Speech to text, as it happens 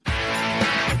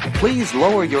Please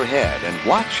lower your head and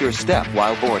watch your step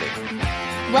while boarding.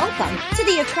 Welcome to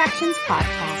the Attractions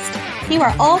Podcast. You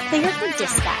are all clear for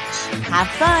dispatch. Have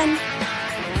fun.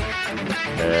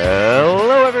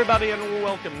 Hello, everybody, and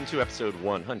welcome to episode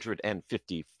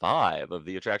 155 of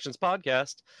the Attractions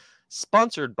Podcast,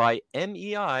 sponsored by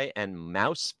MEI and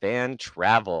Mouse Fan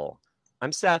Travel.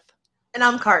 I'm Seth. And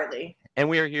I'm Carly. And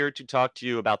we are here to talk to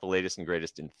you about the latest and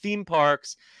greatest in theme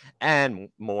parks and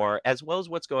more, as well as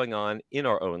what's going on in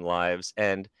our own lives.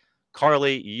 And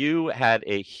Carly, you had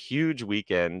a huge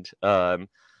weekend. I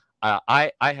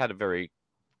had a very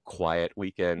quiet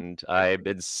weekend. I've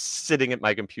been sitting at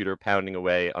my computer pounding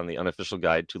away on the unofficial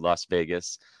guide to Las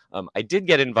Vegas. I did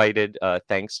get invited,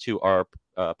 thanks to our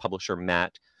publisher,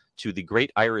 Matt, to the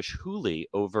Great Irish Hoolie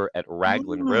over at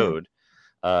Raglan Road.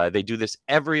 They do this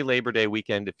every Labor Day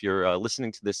weekend. If you're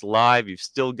listening to this live, you've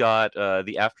still got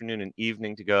the afternoon and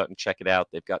evening to go out and check it out.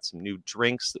 They've got some new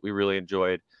drinks that we really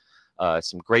enjoyed,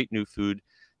 some great new food.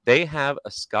 They have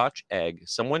a Scotch egg.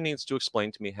 Someone needs to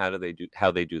explain to me how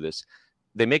they do this.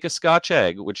 They make a Scotch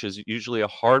egg, which is usually a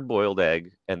hard-boiled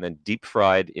egg and then deep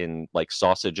fried in like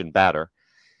sausage and batter.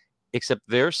 Except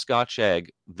their Scotch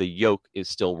egg, the yolk is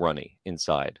still runny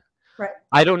inside. Right.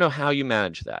 I don't know how you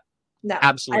manage that. No,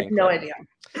 absolutely. I have no idea.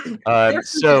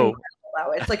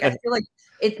 It's like, I feel like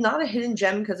it's not a hidden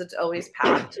gem because it's always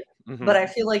packed, but I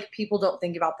feel like people don't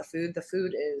think about the food. The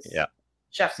food is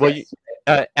chef's kiss.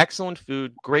 Excellent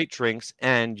food, great drinks,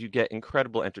 and you get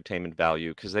incredible entertainment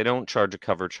value because they don't charge a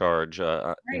cover charge,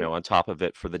 Right. on top of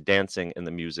it for the dancing and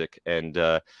the music. And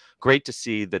great to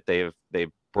see that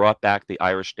they've brought back the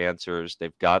Irish dancers.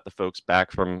 They've got the folks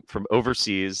back from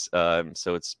overseas,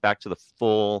 so it's back to the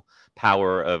full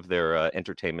power of their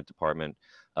entertainment department.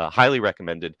 Highly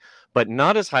recommended, but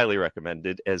not as highly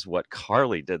recommended as what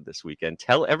Carly did this weekend.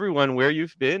 Tell everyone where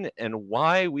you've been and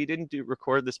why we didn't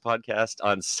record this podcast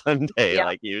on Sunday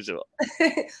like usual.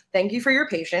 Thank you for your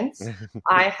patience.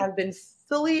 I have been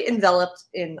fully enveloped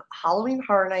in Halloween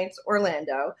Horror Nights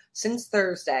Orlando since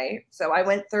Thursday. So I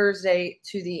went Thursday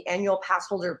to the annual pass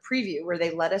holder preview where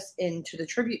they let us into the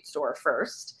tribute store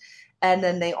first. And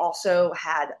then they also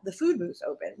had the food booth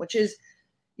open, which is,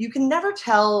 you can never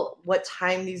tell what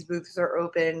time these booths are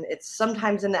open. It's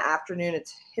sometimes in the afternoon,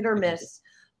 it's hit or miss,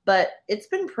 but it's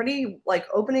been pretty like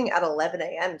opening at 11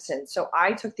 a.m. since. So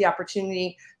I took the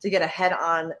opportunity to get ahead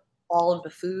on all of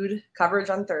the food coverage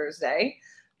on Thursday.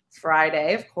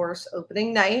 Friday, of course,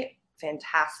 opening night,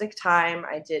 fantastic time.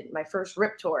 I did my first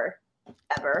RIP tour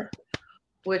ever.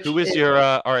 Who was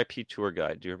your RIP tour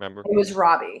guide? Do you remember? It was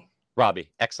Robbie. Robbie,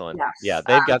 excellent. Yes. Yeah,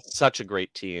 they've got such a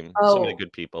great team. So many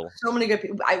good people. So many good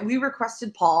people. We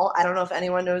requested Paul. I don't know if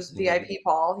anyone knows VIP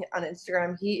Paul on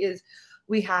Instagram.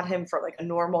 We had him for like a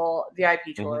normal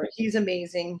VIP tour. He's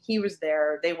amazing. He was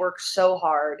there. They worked so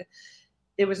hard.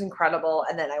 It was incredible.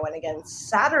 And then I went again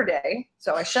Saturday.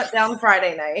 So I shut down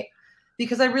Friday night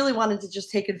because I really wanted to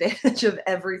just take advantage of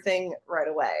everything right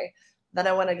away. Then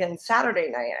I went again Saturday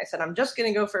night. I said, I'm just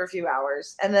going to go for a few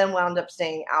hours, and then wound up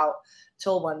staying out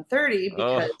till 1:30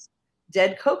 because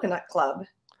Dead Coconut Club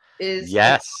is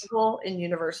in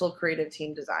Universal Creative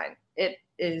Team Design. It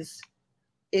is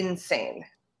insane.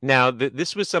 Now,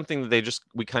 this was something that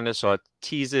we kind of saw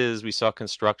teases, we saw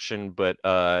construction, but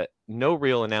no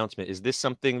real announcement. Is this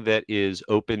something that is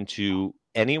open to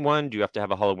anyone? Do you have to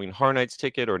have a Halloween Horror Nights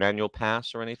ticket or an annual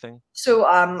pass or anything? So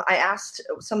I asked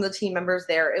some of the team members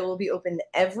there. It will be open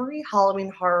every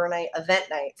Halloween Horror Night event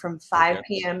night from 5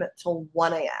 p.m. till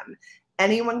 1 a.m.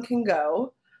 Anyone can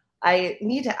go. I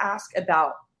need to ask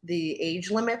about the age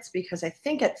limits because I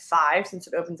think at 5, since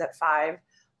it opens at 5,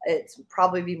 it's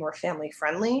probably be more family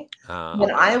friendly.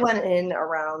 When I went in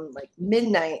around like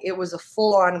midnight, it was a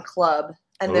full on club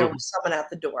and there was someone at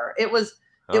the door. It was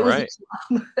okay.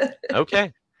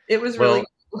 It was really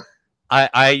cool.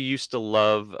 I used to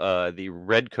love the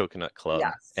Red Coconut Club,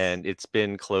 and it's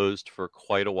been closed for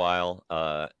quite a while.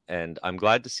 And I'm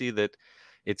glad to see that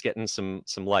it's getting some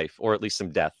life, or at least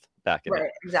some death back in it.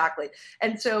 Right, exactly.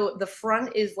 And so the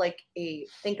front is like a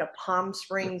Palm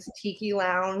Springs tiki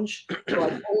lounge,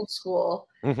 like old school.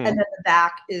 And then the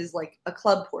back is like a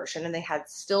club portion, and they had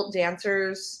stilt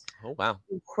dancers. Oh, wow.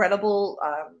 Incredible,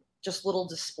 just little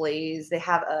displays. They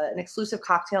have an exclusive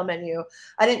cocktail menu.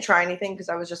 I didn't try anything because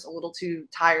I was just a little too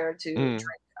tired to drink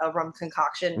a rum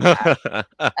concoction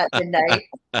at midnight.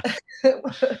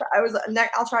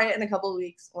 I'll try it in a couple of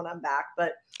weeks when I'm back.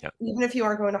 But even if you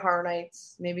aren't going to Horror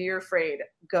Nights, maybe you're afraid,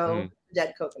 go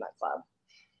Dead Coconut Club.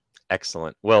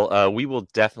 Excellent. Well, we will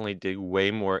definitely dig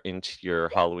way more into your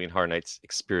Halloween Horror Nights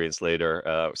experience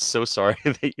later. So sorry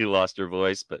that you lost your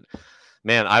voice, but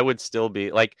man, I would still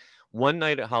be like, one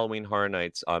night at Halloween Horror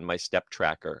Nights on my step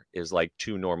tracker is like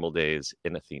 2 normal days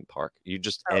in a theme park. You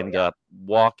just end up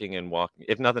walking and walking.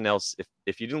 If nothing else,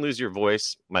 if you didn't lose your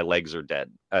voice, my legs are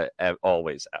dead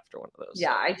always after one of those.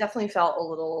 Yeah, I definitely felt a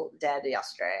little dead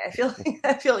yesterday.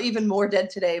 I feel even more dead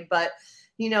today. But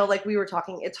like we were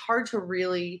talking, it's hard to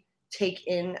really take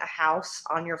in a house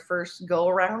on your first go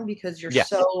around because you're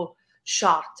so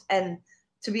shocked. And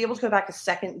to be able to go back a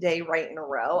second day right in a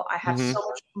row, I have so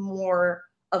much more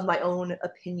of my own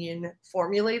opinion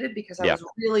formulated because I was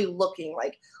really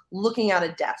looking at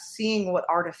a desk, seeing what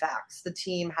artifacts the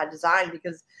team had designed,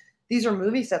 because these are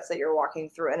movie sets that you're walking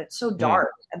through and it's so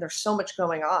dark and there's so much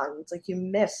going on. It's like you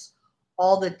miss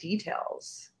all the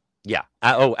details. Yeah.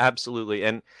 Oh, absolutely.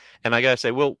 And I gotta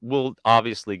say, we'll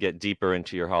obviously get deeper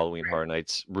into your Halloween Horror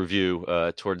Nights review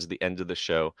towards the end of the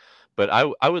show. But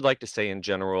I would like to say in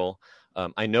general,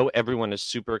 I know everyone is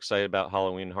super excited about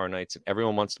Halloween Horror Nights, and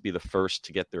everyone wants to be the first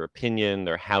to get their opinion,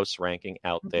 their house ranking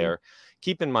out there.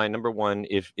 Keep in mind, number one,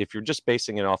 if you're just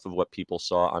basing it off of what people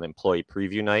saw on Employee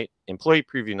Preview Night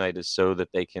is so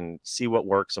that they can see what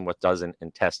works and what doesn't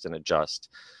and test and adjust.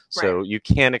 So you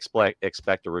can't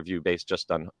expect a review based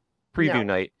just on preview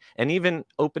night. And even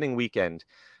opening weekend,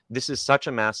 this is such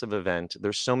a massive event.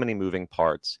 There's so many moving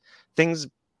parts. Things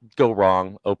go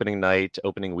wrong opening night,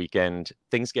 opening weekend,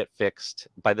 things get fixed.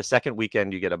 By the second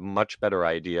weekend, you get a much better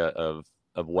idea of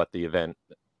what the event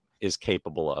is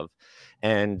capable of.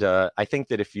 And I think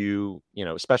that if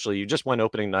especially you just went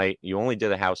opening night, you only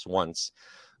did a house once,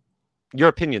 your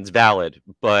opinion's valid,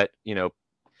 but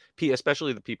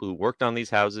especially the people who worked on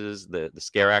these houses, the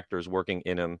scare actors working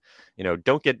in them,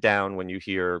 don't get down when you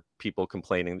hear people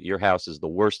complaining that your house is the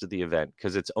worst of the event,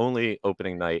 because it's only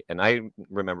opening night. And I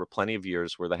remember plenty of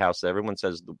years where the house that everyone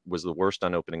says was the worst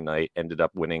on opening night ended up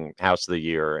winning House of the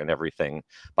Year and everything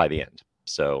by the end.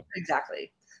 So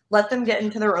exactly. Let them get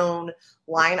into their own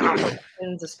line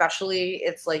operations, especially.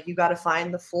 It's like you got to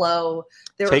find the flow.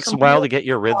 It takes a while to get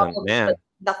your rhythm, man.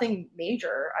 Nothing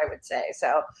major, I would say.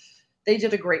 So they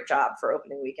did a great job for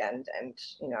opening weekend, and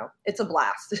it's a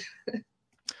blast.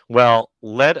 Well,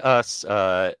 let us,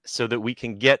 so that we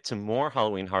can get to more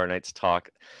Halloween Horror Nights talk,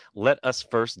 let us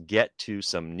first get to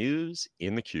some news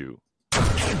in the queue.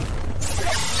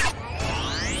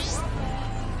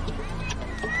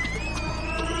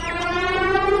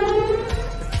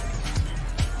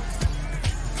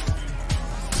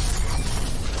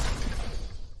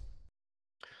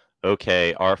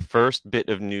 Okay, our first bit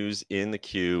of news in the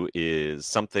queue is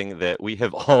something that we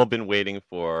have all been waiting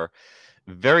for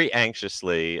very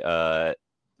anxiously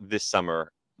this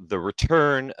summer: the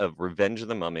return of Revenge of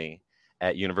the Mummy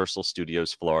at Universal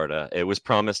Studios Florida. It was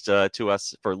promised to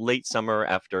us for late summer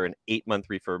after an 8-month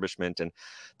refurbishment, and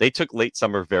they took late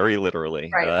summer very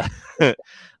literally. Right.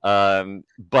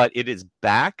 But it is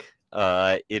back.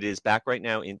 It is back right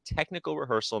now in technical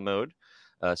rehearsal mode.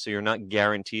 So you're not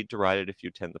guaranteed to ride it if you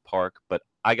attend the park, but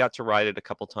I got to ride it a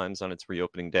couple times on its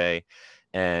reopening day.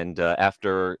 And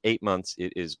after 8 months,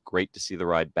 it is great to see the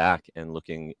ride back and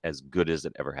looking as good as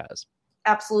it ever has.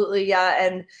 Absolutely. Yeah.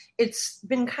 And it's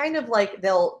been kind of like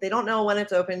they don't know when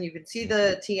it's open. You can see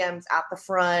the TMs at the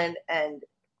front, and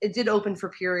it did open for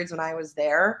periods when I was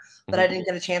there, but I didn't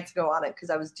get a chance to go on it because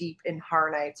I was deep in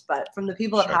Horror Nights. But from the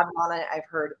people that have been on it, I've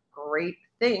heard great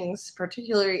things,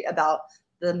 particularly about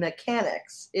the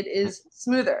mechanics. It is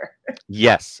smoother.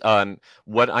 Yes.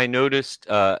 What I noticed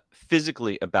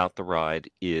physically about the ride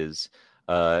is,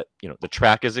 the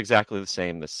track is exactly the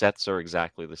same. The sets are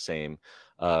exactly the same.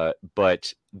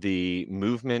 But the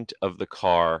movement of the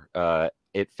car,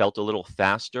 it felt a little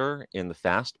faster in the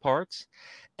fast parts.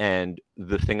 And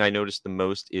the thing I noticed the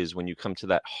most is when you come to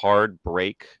that hard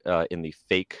break in the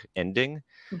fake ending,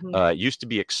 used to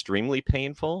be extremely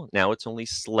painful. Now it's only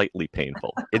slightly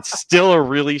painful. It's still a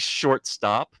really short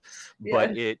stop,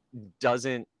 but it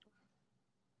doesn't.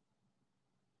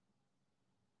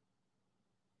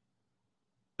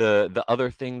 The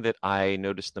other thing that I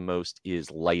noticed the most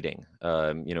is lighting.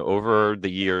 Over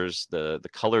the years, the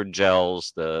colored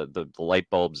gels, the light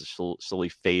bulbs slowly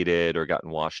faded or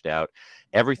gotten washed out.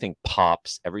 Everything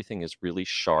pops. Everything is really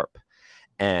sharp.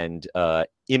 And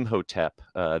Imhotep,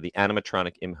 the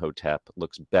animatronic Imhotep,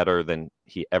 looks better than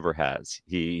he ever has.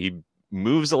 He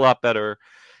moves a lot better.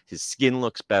 His skin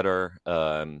looks better.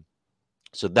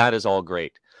 So that is all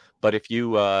great. But if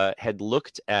you had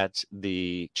looked at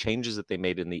the changes that they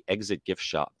made in the exit gift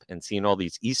shop and seen all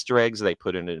these Easter eggs they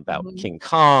put in it about King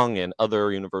Kong and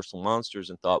other Universal monsters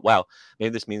and thought, wow, maybe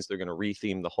this means they're going to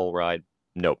retheme the whole ride.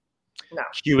 Nope. No.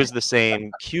 Q is the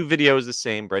same. Q video is the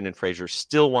same. Brendan Fraser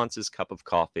still wants his cup of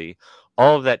coffee.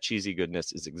 All of that cheesy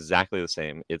goodness is exactly the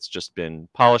same. It's just been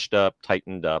polished up,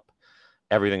 tightened up.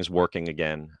 everything's working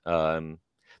again.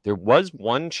 There was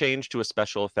one change to a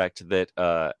special effect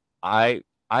that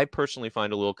I personally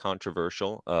find a little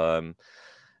controversial.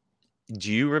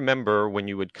 Do you remember when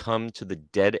you would come to the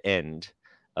dead end,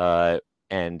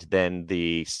 and then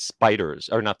the spiders,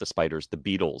 or not the spiders, the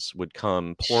beetles would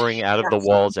come pouring out of the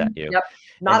walls at you? Yep.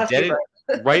 Not And a favorite.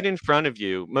 right in front of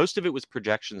you, most of it was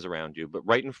projections around you, but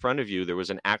right in front of you, there was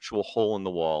an actual hole in the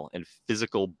wall, and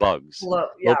physical bugs,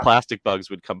 little plastic bugs,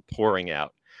 would come pouring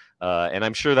out. And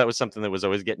I'm sure that was something that was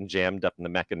always getting jammed up in the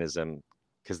mechanism,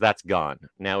 because that's gone.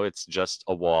 Now it's just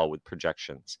a wall with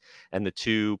projections. And the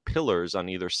two pillars on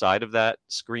either side of that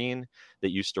screen that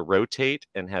used to rotate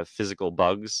and have physical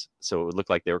bugs, so it would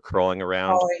look like they were crawling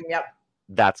around,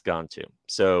 that's gone too.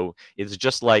 So it's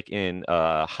just like in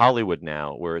Hollywood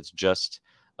now, where it's just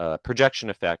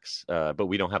projection effects, but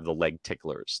we don't have the leg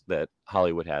ticklers that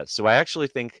Hollywood has. So I actually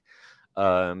think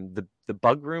the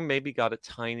bug room maybe got a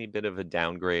tiny bit of a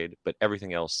downgrade, but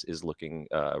everything else is looking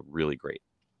really great.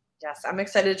 Yes, I'm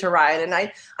excited to ride. And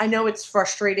I know it's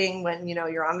frustrating when,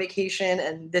 you're on vacation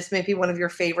and this may be one of your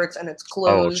favorites and it's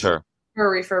closed for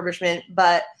refurbishment,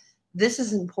 but this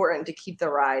is important to keep the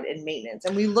ride in maintenance.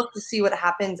 And we look to see what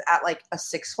happens at like a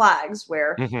Six Flags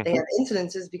where they have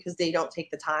incidences because they don't take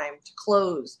the time to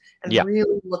close and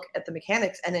really look at the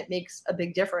mechanics, and it makes a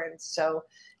big difference. So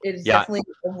it is definitely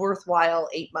a worthwhile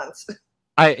 8 months.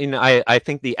 I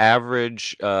think the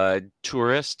average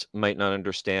tourist might not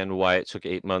understand why it took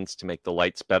 8 months to make the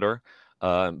lights better.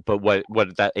 But what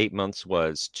that 8 months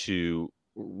was to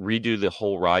redo the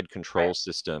whole ride control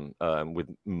system with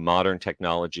modern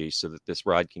technology, so that this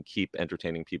ride can keep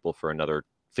entertaining people for another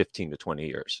 15 to 20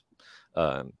 years.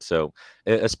 So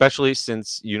especially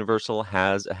since Universal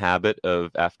has a habit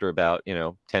of, after about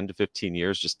 10 to 15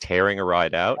 years, just tearing a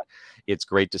ride out, it's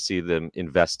great to see them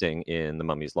investing in the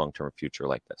Mummy's long-term future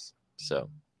like this. So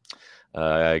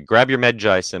grab your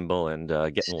Medjai symbol and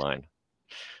get in line.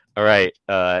 All right.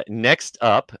 Next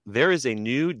up, there is a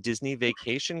new Disney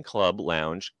Vacation Club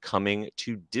lounge coming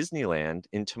to Disneyland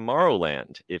in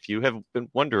Tomorrowland. If you have been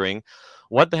wondering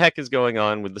what the heck is going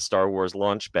on with the Star Wars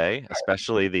launch bay,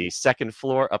 especially the second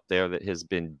floor up there that has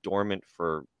been dormant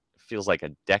for feels like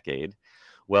a decade.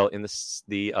 Well, in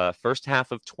the first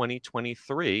half of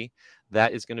 2023,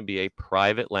 that is going to be a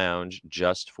private lounge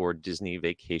just for Disney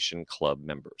Vacation Club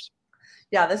members.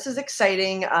 Yeah, this is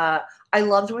exciting. I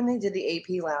loved when they did the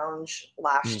AP Lounge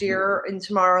last year in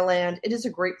Tomorrowland. It is a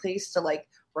great place to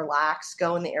relax,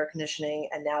 go in the air conditioning,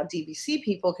 and now DVC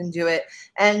people can do it.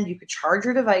 And you could charge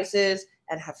your devices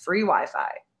and have free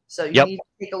Wi-Fi. So you need to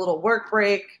take a little work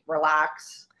break,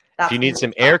 relax. If you need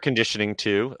some air conditioning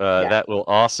too, that will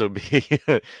also be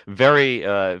very,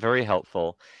 very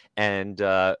helpful. And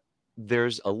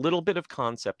there's a little bit of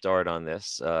concept art on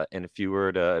this. And if you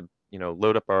were to,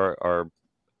 load up our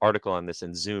article on this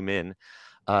and zoom in,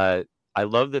 I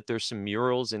love that there's some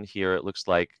murals in here. It looks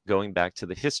like going back to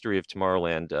the history of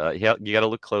Tomorrowland. You got to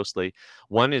look closely.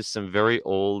 One is some very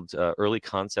old, early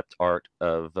concept art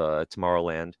of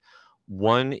Tomorrowland.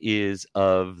 One is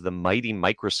of the Mighty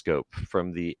Microscope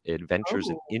from the Adventures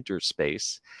in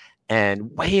Interspace. And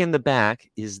way in the back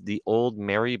is the old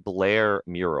Mary Blair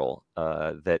mural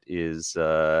that is,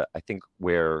 I think,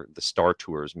 where the Star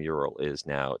Tours mural is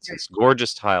now. It's this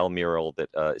gorgeous tile mural that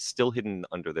is still hidden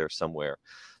under there somewhere.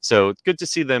 So it's good to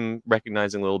see them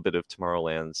recognizing a little bit of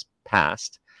Tomorrowland's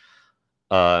past.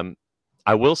 I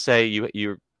will say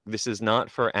this is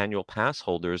not for annual pass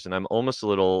holders, and I'm almost a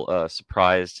little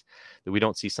surprised that we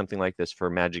don't see something like this for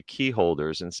Magic Key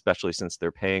holders, and especially since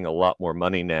they're paying a lot more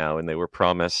money now, and they were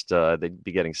promised they'd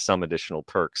be getting some additional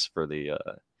perks for the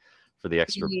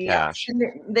extra cash. And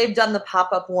they've done the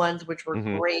pop-up ones, which were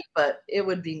great, but it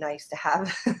would be nice to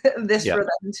have this for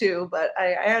them too. But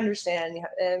I understand.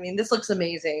 I mean, this looks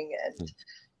amazing, and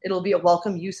it'll be a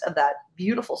welcome use of that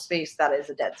beautiful space that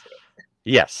is a dead space.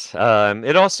 Yes.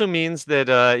 It also means that,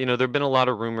 there have been a lot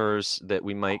of rumors that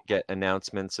we might get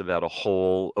announcements about a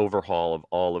whole overhaul of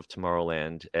all of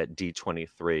Tomorrowland at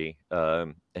D23.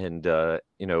 All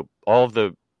of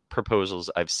the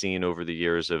proposals I've seen over the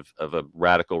years of a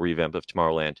radical revamp of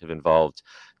Tomorrowland have involved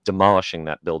demolishing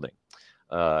that building.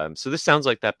 So this sounds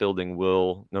like that building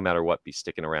will, no matter what, be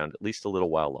sticking around at least a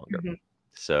little while longer.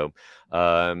 So,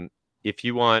 if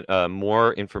you want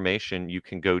more information, you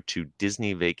can go to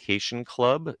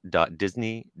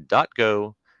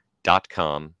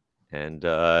disneyvacationclub.disney.go.com and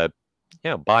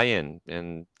buy in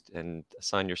and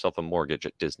assign yourself a mortgage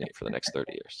at Disney for the next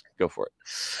 30 years. Go for it.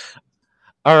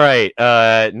 All right.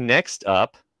 Next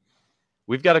up,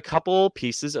 we've got a couple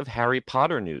pieces of Harry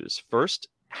Potter news. First,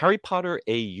 Harry Potter: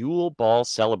 A Yule Ball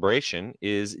Celebration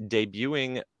is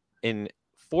debuting in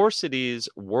 4 cities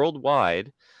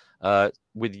worldwide,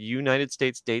 with United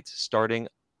States dates starting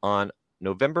on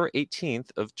November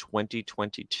 18th of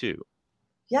 2022.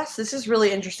 Yes, this is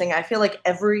really interesting. I feel like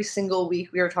every single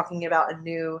week we are talking about a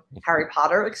new Harry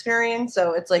Potter experience.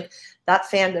 So it's like that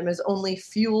fandom is only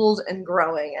fueled and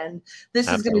growing. And this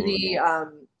is going to be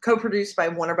co-produced by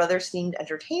Warner Brothers Themed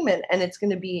Entertainment, and it's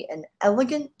going to be an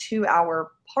elegant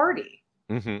 2-hour party.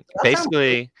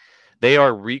 Basically, they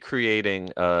are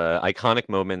recreating iconic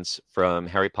moments from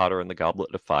Harry Potter and the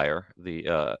Goblet of Fire,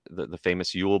 the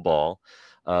famous Yule Ball.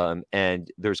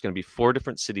 And there's going to be 4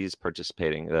 different cities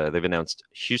participating. They've announced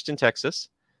Houston, Texas,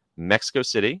 Mexico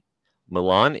City,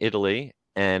 Milan, Italy,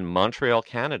 and Montreal,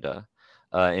 Canada.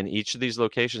 In each of these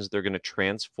locations, they're going to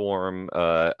transform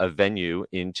a venue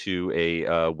into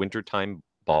a wintertime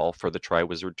ball for the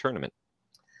Triwizard Tournament.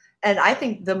 And I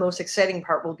think the most exciting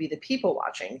part will be the people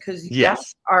watching, because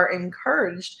guests are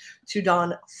encouraged to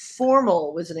don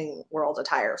formal Wizarding World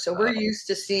attire. So we're used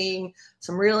to seeing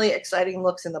some really exciting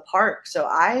looks in the park. So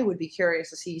I would be curious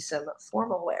to see some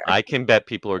formal wear. I can bet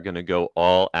people are going to go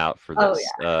all out for this.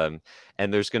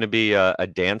 And there's going to be a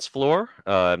dance floor.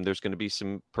 There's going to be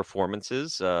some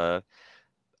performances.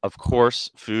 Of course,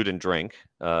 food and drink,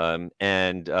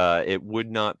 and it would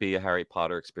not be a Harry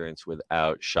Potter experience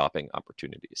without shopping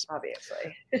opportunities.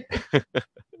 Obviously.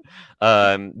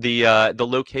 The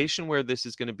location where this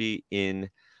is going to be in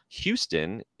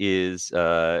Houston is,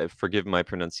 forgive my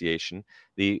pronunciation,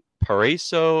 the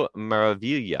Paraiso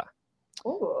Maravilla.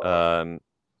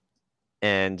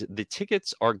 And the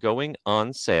tickets are going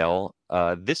on sale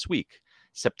this week,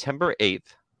 September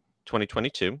 8th,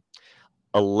 2022.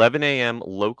 11 a.m.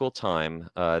 local time.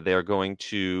 They are going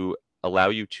to allow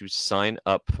you to sign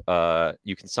up.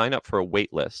 You can sign up for a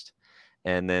wait list,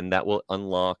 and then that will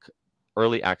unlock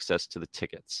early access to the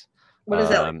tickets. What is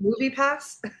that, like Movie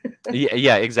Pass?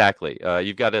 yeah, exactly.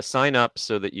 You've got to sign up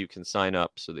so that you can sign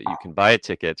up so that you can buy a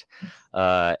ticket.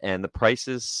 And the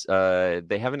prices,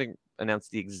 they haven't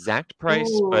announced the exact price,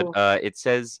 but it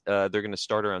says they're going to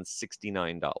start around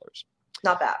 $69.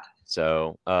 Not bad.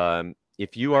 So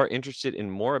if you are interested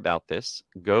in more about this,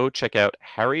 go check out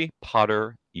Harry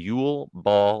Potter Yule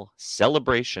Ball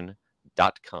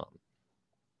Celebration.com.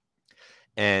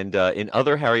 And in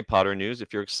other Harry Potter news,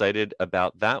 if you're excited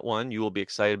about that one, you will be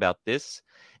excited about this.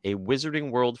 A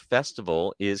Wizarding World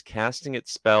Festival is casting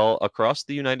its spell across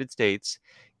the United States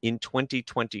in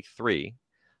 2023.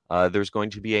 There's going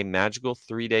to be a magical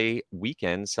 3-day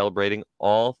weekend celebrating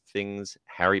all things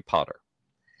Harry Potter.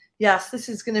 Yes, this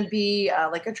is going to be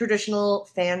like a traditional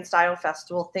fan-style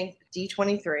festival. Think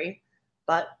D23,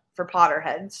 but for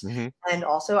Potterheads. And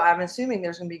also, I'm assuming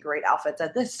there's going to be great outfits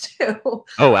at this too.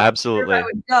 Oh, absolutely. I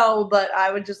would go, but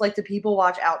I would just like to people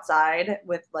watch outside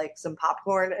with like some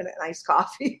popcorn and an iced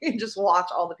coffee and just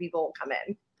watch all the people come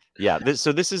in. Yeah,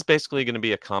 so this is basically going to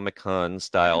be a Comic-Con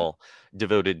style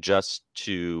devoted just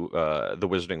to the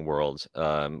Wizarding World,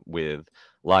 with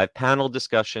live panel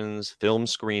discussions, film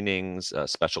screenings,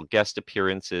 special guest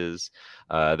appearances.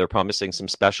 They're promising some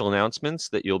special announcements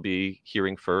that you'll be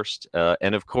hearing first.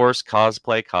 And of course,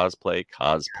 cosplay.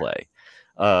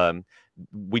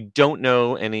 We don't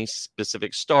know any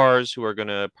specific stars who are going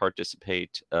to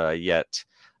participate yet.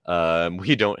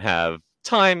 We don't have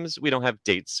times, we don't have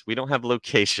dates, we don't have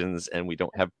locations, and we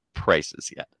don't have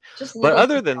prices yet. But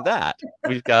other than that,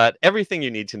 we've got everything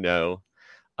you need to know.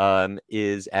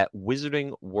 Is at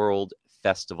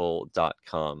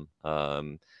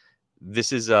wizardingworldfestival.com.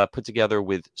 This is put together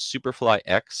with Superfly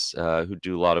X, who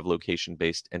do a lot of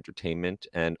location-based entertainment,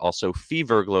 and also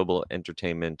Fever Global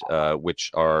Entertainment, which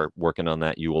are working on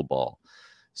that Yule Ball.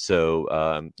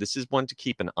 So this is one to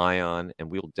keep an eye on,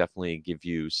 and we'll definitely give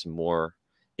you some more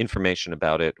information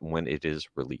about it when it is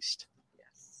released.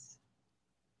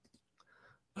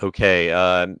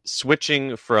 Okay,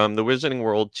 switching from the Wizarding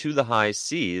World to the high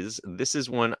seas, this is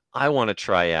one I want to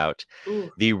try out.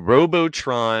 The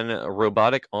Robotron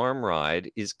robotic arm ride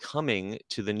is coming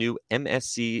to the new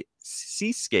MSC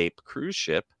Seascape cruise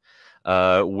ship,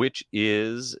 which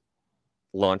is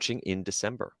launching in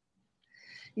December.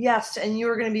 Yes, and you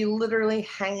are going to be literally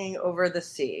hanging over the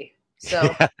sea.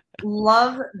 So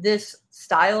love this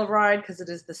style of ride because it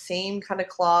is the same kind of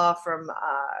claw from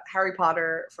Harry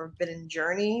Potter Forbidden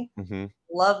Journey.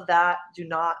 Love that. Do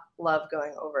not love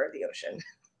going over the ocean.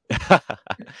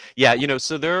 Yeah,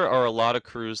 so there are a lot of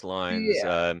cruise lines,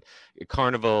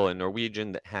 Carnival and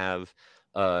Norwegian, that have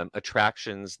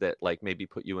attractions that like maybe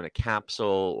put you in a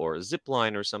capsule or a zip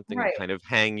line or something and kind of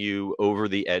hang you over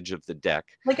the edge of the deck.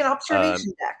 Like an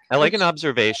observation deck. I like an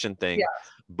observation thing. Yeah.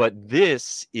 But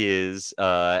this is,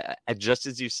 just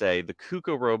as you say, the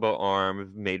Kuka Robo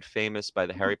arm made famous by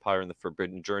the Harry Potter and the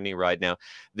Forbidden Journey ride. Now,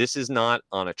 this is not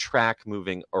on a track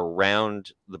moving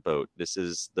around the boat. This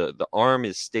is the arm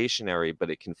is stationary, but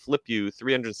it can flip you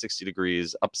 360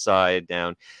 degrees upside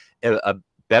down.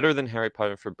 Better than Harry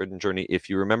Potter and Forbidden Journey, if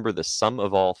you remember the Sum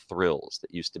of All Thrills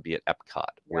that used to be at Epcot,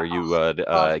 where you would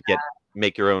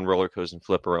make your own roller coaster and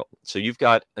flip around. So you've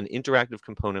got an interactive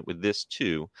component with this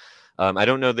too. I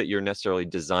don't know that you're necessarily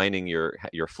designing your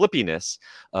flippiness,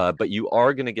 but you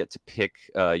are going to get to pick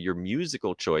your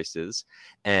musical choices,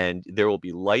 and there will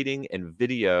be lighting and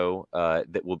video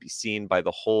that will be seen by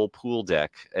the whole pool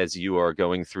deck as you are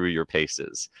going through your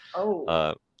paces.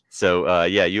 So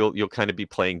you'll kind of be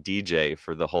playing DJ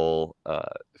for the whole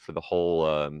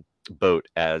boat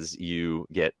as you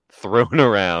get thrown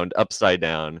around upside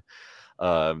down.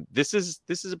 This is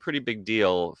a pretty big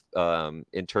deal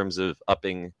in terms of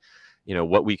upping,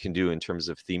 what we can do in terms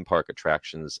of theme park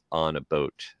attractions on a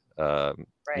boat.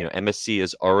 MSC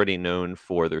is already known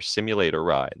for their simulator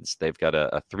rides. They've got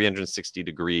a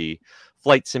 360-degree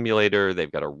flight simulator.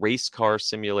 They've got a race car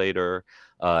simulator.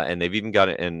 And they've even got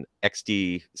an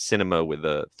XD cinema with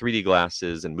 3D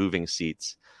glasses and moving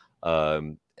seats.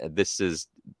 This is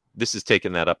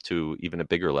taking that up to even a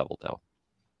bigger level, though.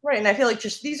 Right, and I feel like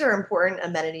just these are important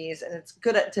amenities, and it's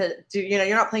good to do.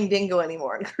 You're not playing bingo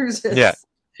anymore in cruises. Yeah.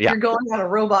 You're going on a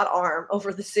robot arm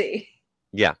over the sea.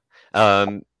 Yeah.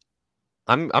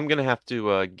 I'm gonna have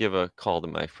to give a call to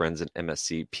my friends at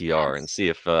MSC PR and see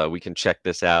if we can check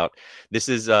this out. This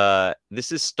is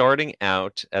starting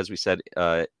out, as we said,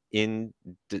 in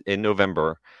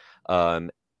November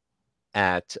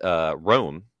at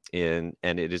Rome, and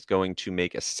it is going to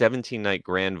make a 17-night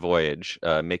grand voyage,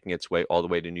 making its way all the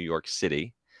way to New York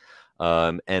City.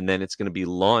 And then it's going to be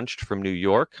launched from New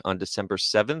York on December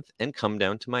 7th and come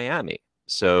down to Miami.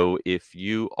 So if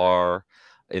you are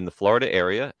in the Florida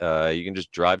area, you can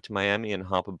just drive to Miami and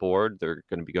hop aboard. They're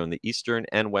going to be going the Eastern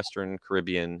and Western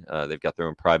Caribbean. They've got their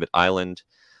own private island,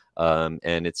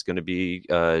 and it's going to be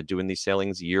doing these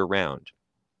sailings year round.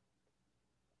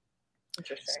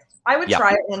 Interesting. I would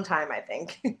try it one time, I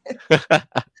think.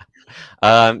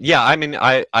 I mean,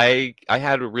 I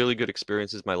had really good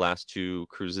experiences my last two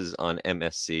cruises on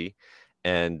MSC.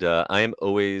 And I am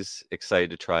always excited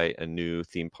to try a new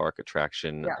theme park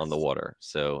attraction on the water.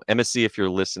 So MSC, if you're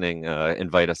listening,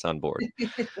 invite us on board.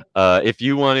 If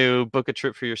you want to book a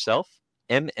trip for yourself,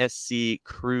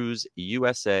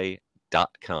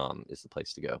 msccruiseusa.com is the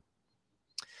place to go.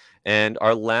 And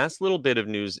our last little bit of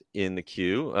news in the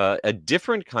queue, a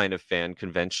different kind of fan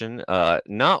convention,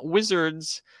 not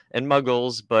wizards and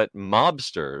muggles, but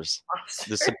mobsters.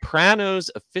 The Sopranos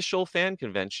official fan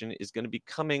convention is going to be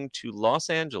coming to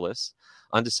Los Angeles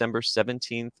on December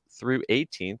 17th through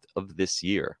 18th of this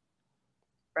year.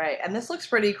 Right. And this looks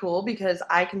pretty cool because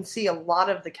I can see a lot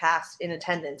of the cast in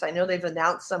attendance. I know they've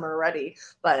announced some already,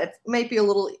 but it might be a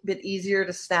little bit easier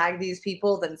to snag these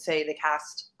people than, say, the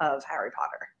cast of Harry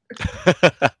Potter.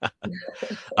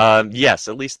 Yes,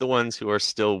 at least the ones who are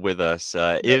still with us.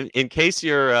 In case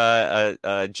you're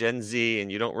a Gen Z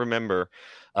and you don't remember,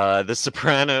 The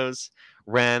Sopranos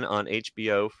ran on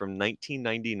HBO from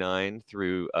 1999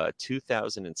 through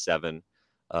 2007.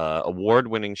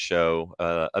 Award-winning show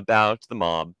about the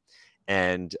mob,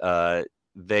 and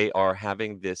they are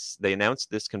having this. They announced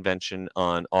this convention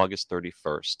on August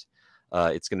 31st.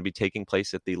 It's going to be taking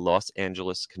place at the Los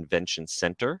Angeles Convention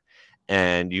Center.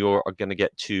 And you're going to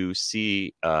get to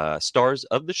see stars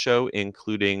of the show,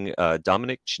 including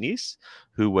Dominic Chinese,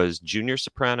 who was Junior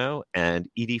Soprano, and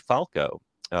Edie Falco,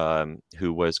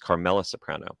 who was Carmela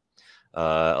Soprano,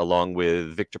 along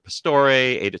with Victor Pastore,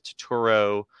 Ada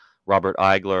Turturro, Robert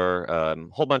Eigler, a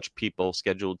whole bunch of people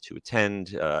scheduled to attend,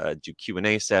 do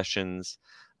Q&A sessions,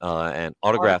 and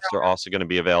autographs are also going to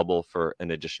be available for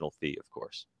an additional fee, of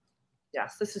course.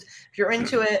 Yes, if you're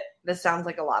into it, this sounds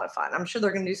like a lot of fun. I'm sure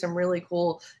they're going to do some really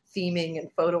cool theming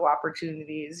and photo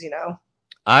opportunities,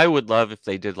 I would love if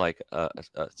they did like a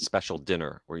special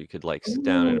dinner where you could like sit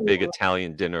down at a big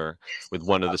Italian dinner with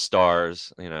one of the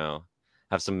stars,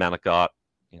 have some manicotti,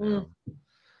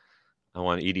 I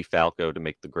want Edie Falco to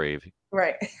make the gravy.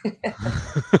 Right.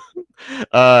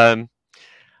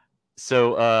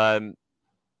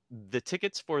 The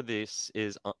tickets for this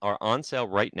are on sale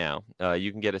right now.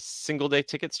 You can get a single day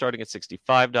ticket starting at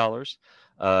 $65.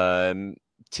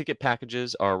 Ticket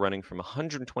packages are running from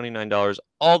 $129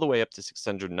 all the way up to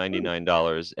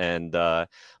 $699, and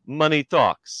money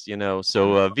talks,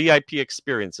 so VIP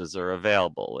experiences are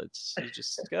available. You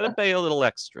just got to pay a little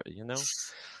extra,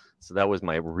 So that was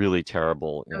my really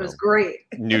terrible, It was great.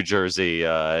 New Jersey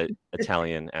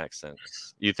Italian accent.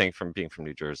 You think from being from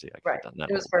New Jersey, I could have done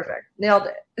that. It was perfect. Nailed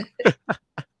it.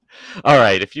 All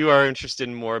right. If you are interested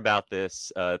in more about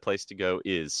this, the place to go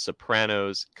is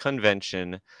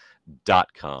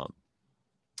sopranosconvention.com.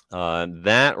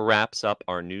 That wraps up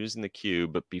our news in the queue.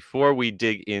 But before we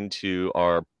dig into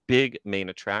our big main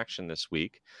attraction this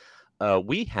week,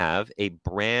 we have a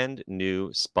brand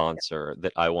new sponsor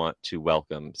that I want to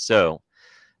welcome. So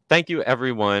thank you,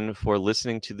 everyone, for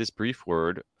listening to this brief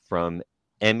word from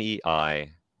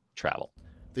MEI Travel.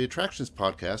 The Attractions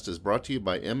Podcast is brought to you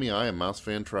by MEI and Mouse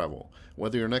Fan Travel.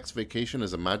 Whether your next vacation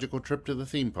is a magical trip to the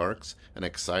theme parks, an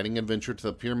exciting adventure to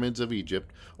the pyramids of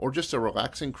Egypt, or just a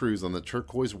relaxing cruise on the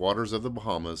turquoise waters of the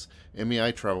Bahamas,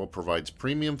 MEI Travel provides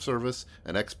premium service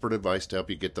and expert advice to help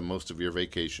you get the most of your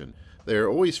vacation. They are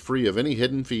always free of any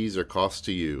hidden fees or costs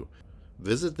to you.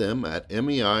 Visit them at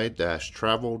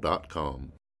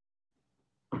mei-travel.com.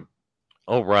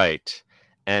 All right.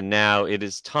 And now it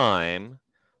is time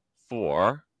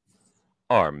for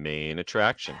our main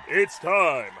attraction. It's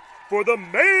time for the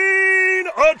main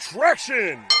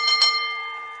attraction.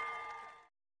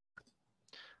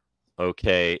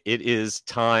 Okay, it is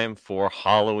time for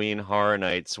Halloween Horror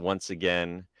Nights once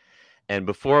again. And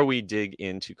before we dig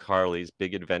into Carly's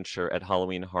big adventure at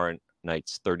Halloween Horror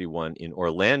Nights 31 in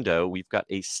Orlando, we've got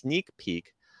a sneak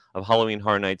peek of Halloween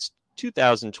Horror Nights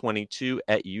 2022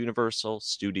 at Universal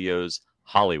Studios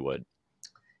Hollywood.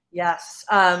 Yes.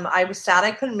 I was sad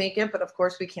I couldn't make it, but of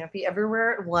course we can't be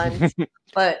everywhere at once.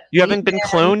 But you haven't been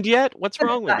cloned yet? What's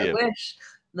wrong with you? I wish.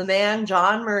 The man,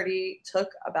 John Murdy, took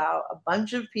about a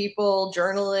bunch of people,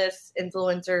 journalists,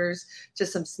 influencers, to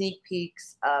some sneak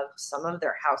peeks of some of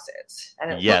their houses.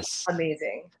 And it looks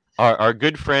amazing. Our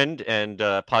good friend and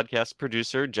podcast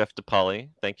producer, Jeff DePauli,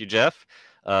 thank you, Jeff,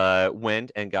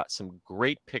 went and got some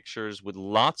great pictures with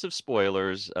lots of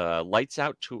spoilers, lights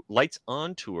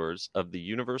on tours of the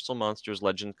Universal Monsters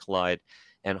Legends Collide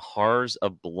and Horrors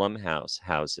of Blumhouse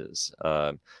houses.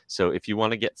 So if you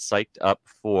want to get psyched up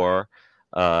for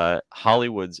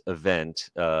Hollywood's event,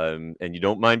 and you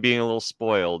don't mind being a little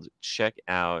spoiled, check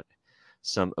out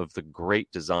some of the great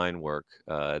design work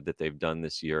that they've done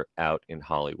this year out in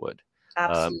Hollywood.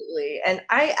 Absolutely. And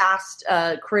I asked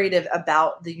Creative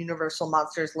about the Universal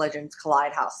Monsters Legends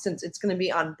Collide house, since it's going to be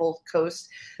on both coasts,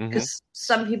 because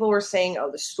some people were saying,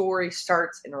 oh, the story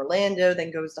starts in Orlando,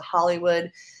 then goes to Hollywood.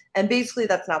 And basically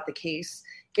that's not the case.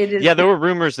 It is. Yeah, there were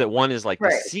rumors that one is like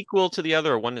the sequel to the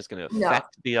other, or one is going to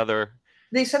affect the other.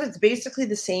 They said it's basically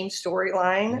the same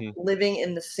storyline, living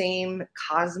in the same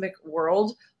cosmic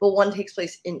world, but one takes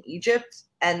place in Egypt,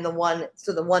 and the one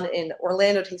in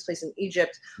Orlando takes place in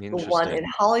Egypt. The one in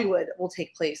Hollywood will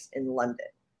take place in London.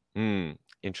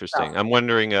 Interesting. So, I'm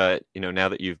wondering, now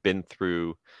that you've been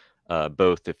through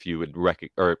both, if you would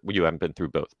or you haven't been through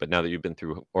both, but now that you've been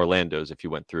through Orlando's, if you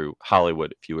went through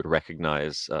Hollywood, if you would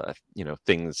recognize,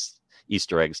 things,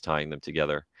 Easter eggs tying them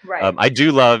together. Right. I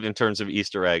do love, in terms of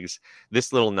Easter eggs,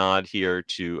 this little nod here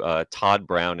to Todd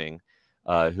Browning,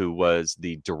 who was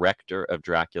the director of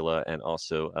Dracula and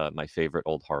also my favorite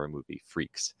old horror movie,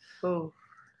 Freaks. Ooh.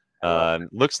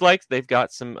 Looks like they've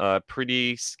got some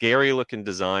pretty scary looking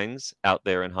designs out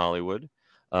there in Hollywood.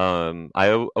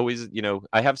 I always,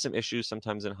 I have some issues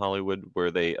sometimes in Hollywood where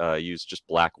they use just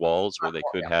black walls where they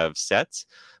could have sets,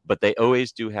 but they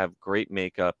always do have great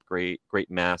makeup, great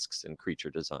masks and creature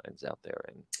designs out there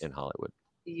in Hollywood.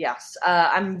 Yes,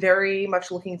 I'm very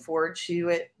much looking forward to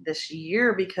it this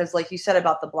year because, like you said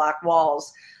about the black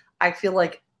walls, I feel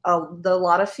like a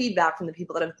lot of feedback from the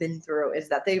people that have been through is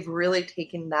that they've really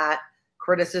taken that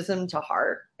criticism to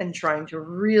heart and trying to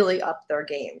really up their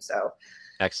game. So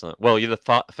excellent. Well,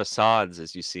 the facades,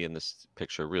 as you see in this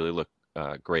picture, really look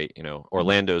great.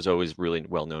 Orlando is always really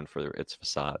well known for its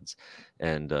facades,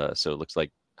 and so it looks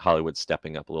like Hollywood's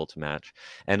stepping up a little to match.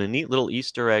 And a neat little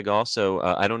Easter egg also,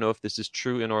 I don't know if this is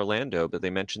true in Orlando, but they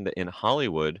mentioned that in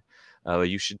Hollywood,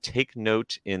 you should take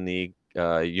note in the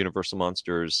Universal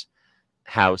Monsters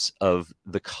house of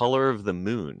the color of the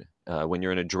moon. When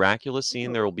you're in a Dracula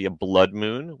scene, there will be a blood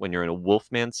moon. When you're in a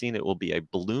Wolfman scene, it will be a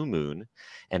blue moon.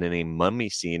 And in a mummy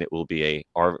scene, it will be a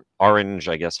orange,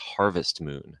 I guess, harvest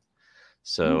moon.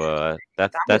 So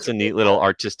that's a neat little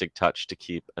artistic touch to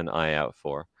keep an eye out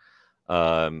for.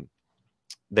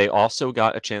 They also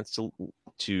got a chance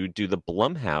to do the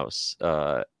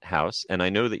Blumhouse house, and I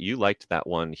know that you liked that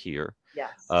one here.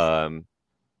 Yes.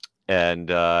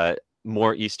 And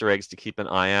more Easter eggs to keep an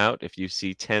eye out. If you see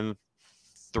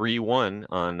 1031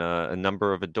 on a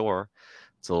number of a door,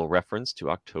 it's a little reference to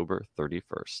October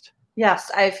 31st. Yes,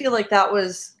 I feel like that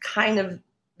was kind of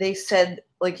they said,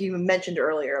 like you mentioned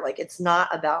earlier, like it's not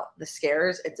about the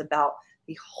scares, it's about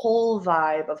the whole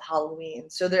vibe of Halloween.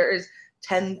 So there is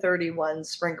 1031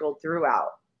 sprinkled throughout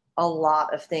a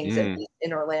lot of things, at least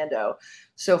in Orlando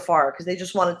so far, because they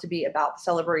just want it to be about the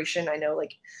celebration. I know,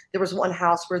 like, there was one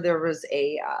house where there was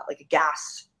a like a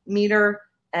gas meter,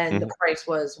 and the price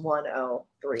was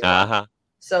 1031. Uh-huh.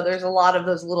 So there's a lot of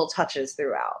those little touches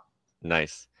throughout.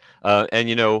 Nice. And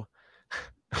you know,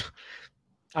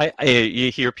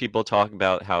 you hear people talk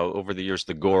about how over the years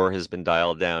the gore has been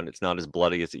dialed down. It's not as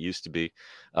bloody as it used to be.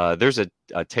 There's a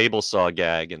table saw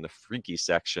gag in the freaky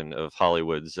section of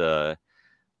Hollywood's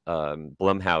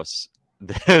Blumhouse.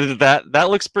 that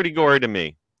looks pretty gory to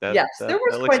me. Yes, there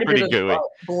was quite a bit of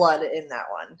blood in that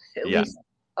one. At least,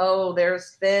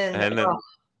 there's Finn. And then,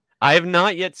 I have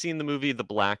not yet seen the movie The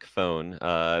Black Phone,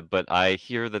 but I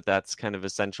hear that that's kind of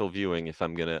essential viewing if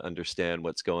I'm going to understand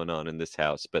what's going on in this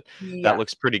house. But that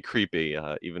looks pretty creepy,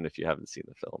 even if you haven't seen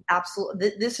the film.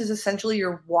 Absolutely. This is essentially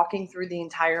you're walking through the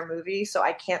entire movie, so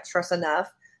I can't stress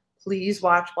enough. Please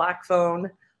watch Black Phone.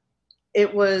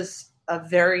 It was a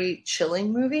very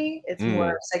chilling movie. It's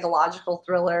more psychological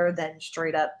thriller than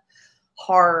straight up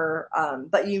horror,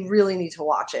 but you really need to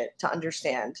watch it to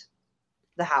understand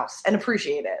the house and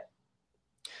appreciate it.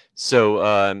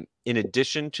 So in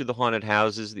addition to the haunted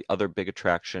houses, the other big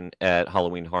attraction at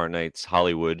Halloween Horror Nights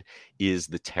Hollywood is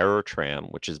the Terror Tram,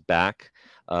 which is back.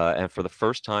 And for the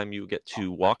first time, you get to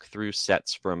walk through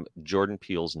sets from Jordan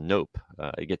Peele's Nope.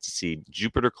 You get to see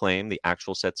Jupiter Claim, the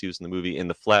actual sets used in the movie, in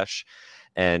the flesh.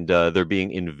 And they're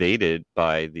being invaded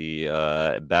by the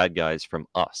bad guys from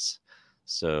Us.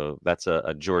 So that's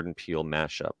a Jordan Peele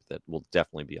mashup that will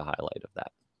definitely be a highlight of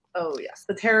that. Oh, yes.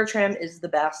 The Terror Tram is the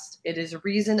best. It is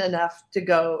reason enough to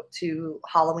go to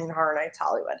Halloween Horror Nights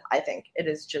Hollywood. I think it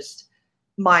is just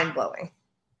mind-blowing.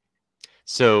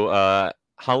 So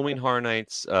Halloween Horror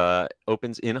Nights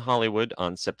opens in Hollywood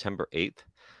on September 8th.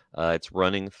 It's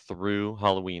running through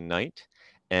Halloween night.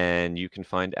 And you can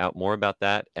find out more about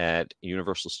that at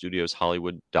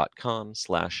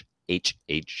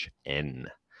universalstudioshollywood.com/HHN.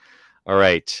 All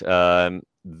right.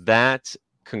 That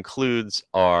concludes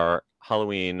our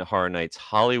Halloween Horror Nights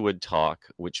Hollywood talk,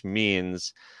 which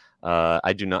means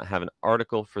I do not have an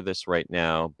article for this right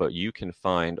now, but you can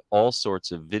find all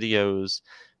sorts of videos,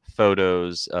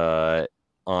 photos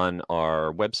on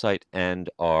our website and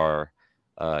our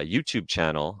YouTube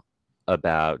channel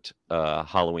about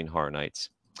Halloween Horror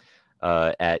Nights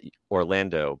at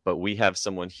Orlando. But we have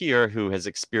someone here who has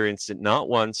experienced it not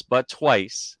once, but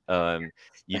twice. You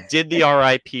did the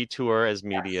RIP tour as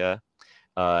media.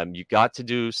 You got to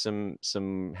do some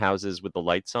houses with the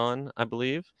lights on, I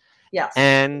believe. Yes.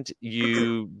 And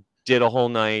you did a whole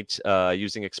night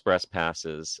using express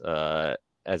passes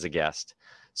as a guest.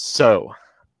 So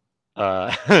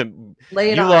you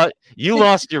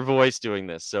lost your voice doing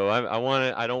this. So I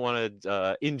don't want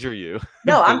to injure you.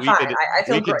 No, I'm fine. I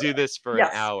feel we great. could do this for an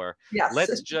hour. Yes.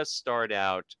 Let's just start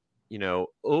out,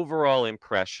 overall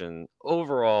impression,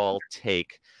 overall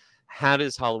take. How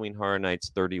does Halloween Horror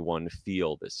Nights 31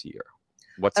 feel this year?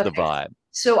 What's the vibe?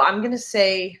 So I'm going to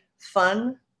say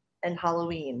fun and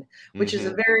Halloween, which is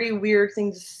a very weird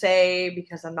thing to say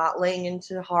because I'm not laying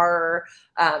into horror.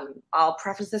 I'll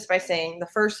preface this by saying the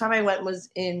first time I went was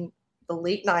in the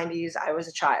late 90s. I was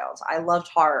a child. I loved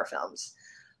horror films.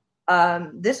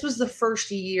 This was the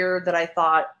first year that I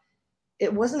thought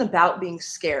it wasn't about being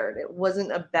scared. It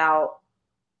wasn't about,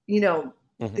 the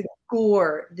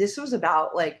gore. This was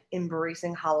about like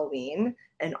embracing Halloween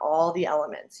and all the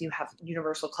elements. You have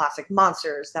Universal Classic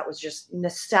Monsters. That was just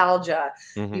nostalgia.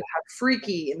 You have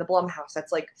Freaky in the Blumhouse.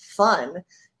 That's like fun.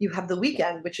 You have The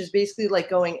Weeknd, which is basically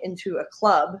like going into a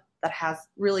club that has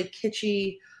really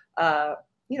kitschy,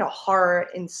 horror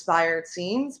inspired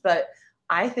scenes. But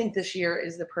I think this year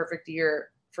is the perfect year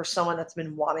for someone that's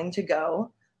been wanting to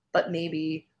go, but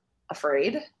maybe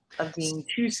afraid of being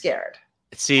too scared.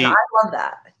 See, and I love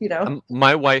that,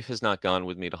 my wife has not gone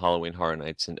with me to Halloween Horror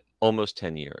Nights in almost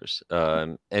 10 years.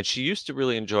 And she used to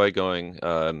really enjoy going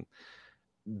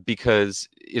because,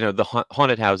 the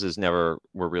haunted houses never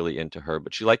were really into her,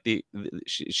 but she liked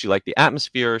she liked the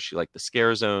atmosphere. She liked the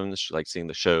scare zones. She liked seeing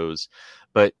the shows,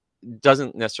 but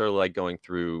doesn't necessarily like going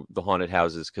through the haunted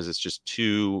houses because it's just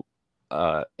too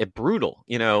brutal.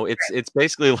 It's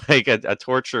basically like a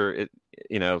torture,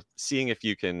 seeing if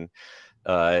you can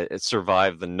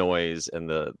survive the noise and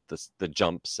the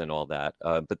jumps and all that.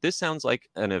 But this sounds like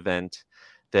an event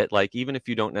that, like, even if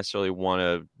you don't necessarily want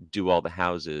to do all the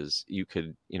houses, you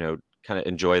could, kind of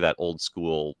enjoy that old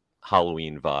school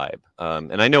Halloween vibe.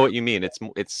 And I know what you mean.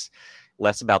 It's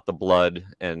less about the blood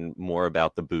and more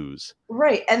about the booze.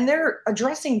 Right. And they're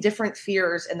addressing different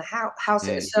fears in the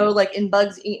houses. Mm. So, like in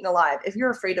Bugs Eaten Alive, if you're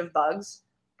afraid of bugs,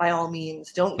 by all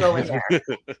means, don't go in there.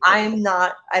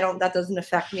 That doesn't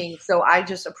affect me. So I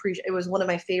just appreciate, it was one of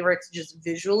my favorites just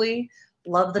visually.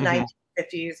 Love the Mhm.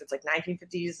 1950s. It's like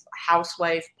 1950s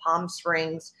housewife, Palm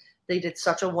Springs. They did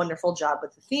such a wonderful job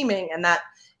with the theming. And that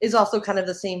is also kind of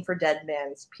the same for Dead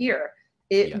Man's Pier.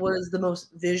 It Yeah. was the most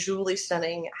visually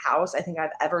stunning house I think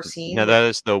I've ever seen. Now that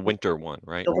is the winter one,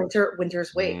 right? The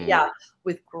Winter's Wake, Mm. yeah,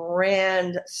 with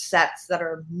grand sets that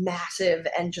are massive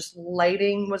and just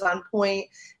lighting was on point.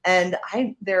 And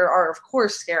there are of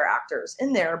course scare actors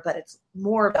in there, but it's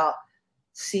more about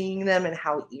seeing them and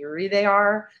how eerie they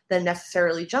are than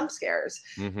necessarily jump scares.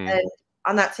 Mhm. And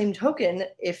on that same token,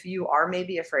 if you are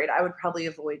maybe afraid, I would probably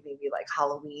avoid maybe like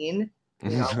Halloween.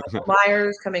 Michael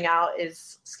Myers coming out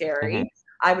is scary. Mhm.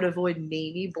 I would avoid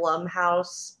maybe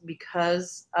Blumhouse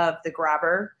because of the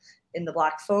grabber in the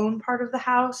black phone part of the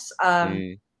house.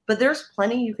 Mm. But there's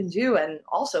plenty you can do. And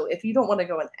also, if you don't want to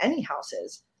go in any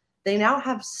houses, they now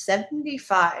have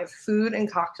 75 food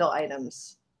and cocktail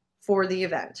items for the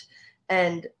event.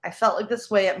 And I felt like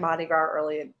this way at Mardi Gras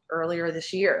earlier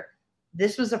this year.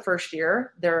 This was the first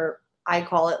year. I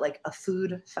call it like a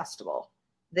food festival.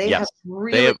 They Yes, have they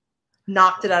really have.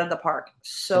 knocked it out of the park.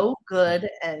 So good.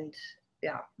 And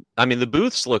yeah. I mean, the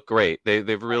booths look great.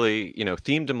 They've really,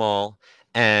 themed them all,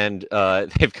 and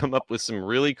they've come up with some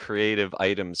really creative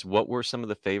items. What were some of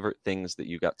the favorite things that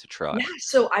you got to try? Yeah,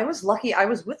 so I was lucky. I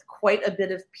was with quite a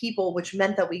bit of people, which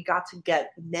meant that we got to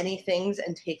get many things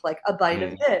and take like a bite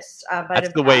of this, a bite That's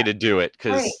of the way that. to do it,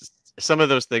 because Right. some of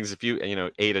those things, if you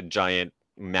ate a giant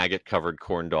maggot-covered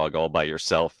corn dog all by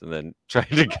yourself and then tried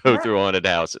to go Right. through a haunted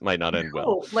house, it might not end well.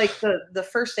 No, like the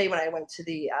first day when I went to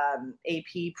the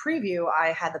AP preview,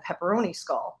 I had the pepperoni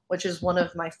skull, which is one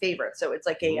of my favorites. So it's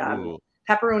like a Ooh.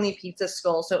 pepperoni pizza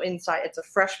skull. So inside, it's a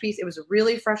fresh piece. It was a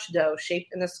really fresh dough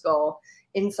shaped in a skull.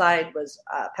 Inside was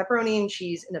pepperoni and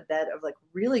cheese in a bed of like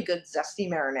really good zesty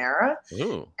marinara.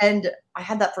 Ooh. And I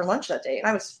had that for lunch that day. And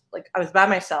I was by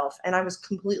myself and I was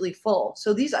completely full.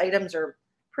 So these items are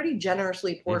pretty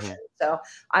generously portioned. So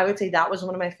I would say that was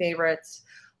one of my favorites.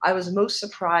 I was most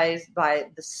surprised by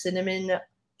the cinnamon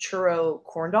churro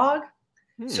corn dog.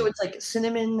 So it's like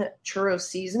cinnamon churro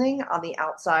seasoning on the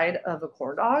outside of a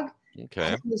corn dog.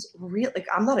 Okay. It was real. Like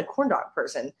I'm not a corn dog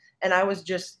person, and I was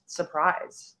just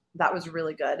surprised. That was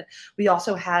really good. We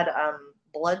also had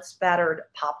blood spattered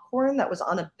popcorn that was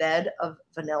on a bed of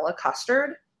vanilla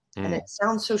custard, and it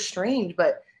sounds so strange,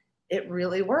 but it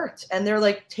really worked. And they're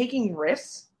like taking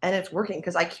risks, and it's working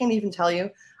because I can't even tell you.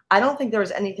 I don't think there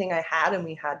was anything I had, and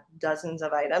we had dozens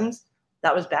of items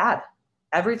that was bad.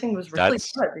 Everything was really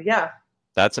good. Yeah.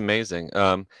 That's amazing.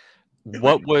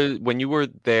 What was when you were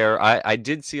there? I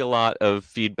did see a lot of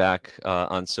feedback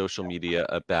on social media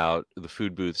about the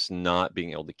food booths not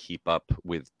being able to keep up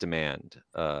with demand,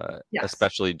 Yes.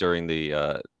 especially during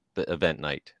the event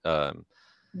night.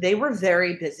 They were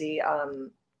very busy.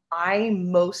 I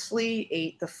mostly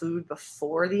ate the food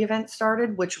before the event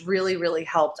started, which really, really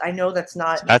helped. I know that's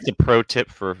not That's a pro tip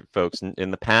for folks.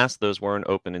 In the past, those weren't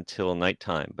open until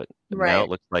nighttime, but now right. it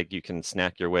looks like you can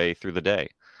snack your way through the day.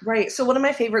 Right. So one of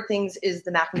my favorite things is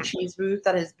the mac and cheese booth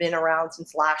that has been around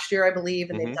since last year, I believe,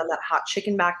 and they've done that hot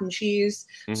chicken mac and cheese.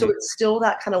 So it's still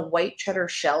that kind of white cheddar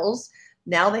shells.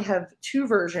 Now they have two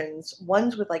versions.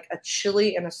 One's with like a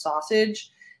chili and a sausage,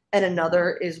 and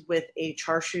another is with a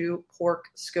char siu pork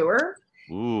skewer.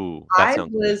 Ooh, that I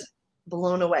sounds was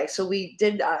blown away. So we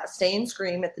did Stay and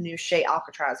Scream at the new Chez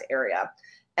Alcatraz area.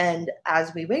 And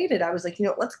as we waited, I was like,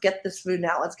 let's get this food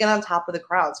now. Let's get on top of the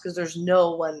crowds because there's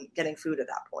no one getting food at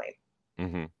that point.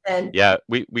 And yeah,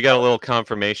 we got a little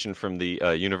confirmation from the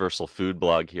Universal Food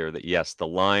blog here that yes, the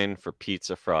line for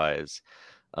pizza fries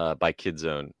by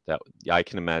Kidzone, that I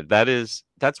can imagine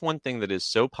that's one thing that is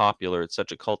so popular. It's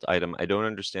such a cult item. I don't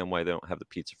understand why they don't have the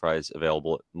pizza fries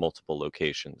available at multiple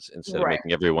locations instead of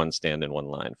making everyone stand in one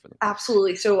line for them.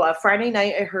 Absolutely. So Friday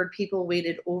night, I heard people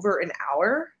waited over an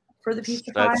hour for the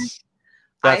pizza fries.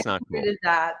 That's not cool.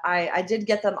 That. I did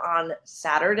get them on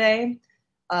Saturday.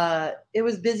 It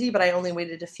was busy, but I only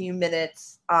waited a few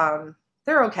minutes.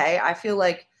 They're okay. I feel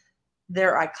like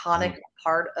they're iconic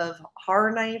part of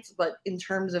Horror Nights, but in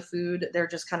terms of food, they're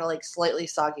just kind of like slightly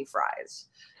soggy fries.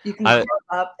 You can grab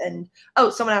up and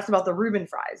someone asked about the Reuben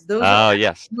fries. Those are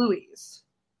yes, Louis.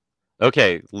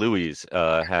 Okay, Louis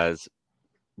has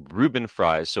Reuben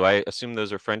fries. So I assume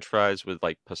those are French fries with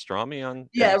like pastrami on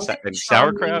and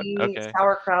sauerkraut. Okay,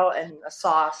 sauerkraut and a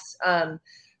sauce.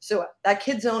 So that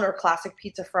Kidzone are classic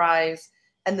pizza fries.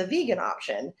 and the vegan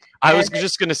option. I was And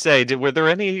just gonna say, were there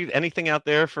anything out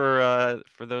there for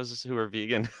those who are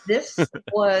vegan? this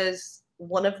was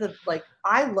one of the, like,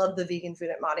 I love the vegan food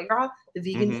at Mardi Gras. The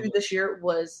vegan Mhm. food this year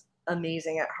was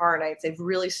amazing at Horror Nights. They've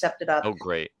really stepped it up. Oh,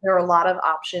 great. There are a lot of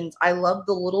options. I love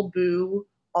the Little Boo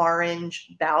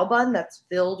orange bao bun that's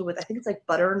filled with, I think it's like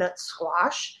butternut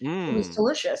squash. It was Mm.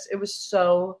 delicious. It was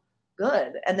so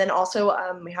good. And then also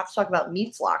we have to talk about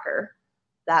Meats Locker.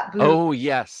 That booth Oh, we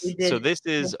yes. So did. this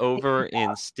is over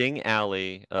in Sting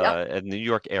Alley, Yep. in the New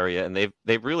York area, and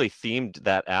they've really themed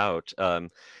that out.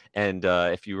 And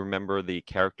if you remember, the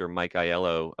character Mike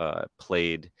Aiello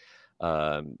played.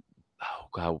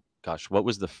 Gosh, what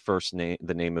was the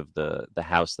name of the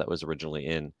house that was originally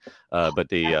in? But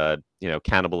the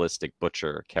cannibalistic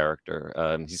butcher character.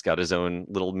 He's got his own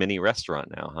little mini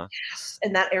restaurant now, huh? Yes.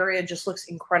 And that area just looks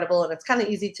incredible, and it's kind of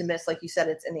easy to miss. Like you said,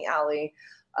 it's in the alley.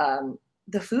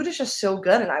 The food is just so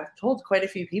good, and I've told quite a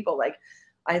few people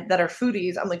that are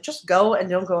foodies. I'm like, just go and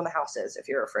don't go in the houses if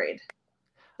you're afraid.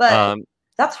 But Um,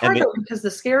 that's and hard the, though because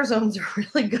the scare zones are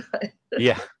really good.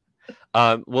 yeah.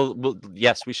 Well,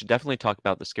 yes, we should definitely talk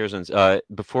about the scare zones.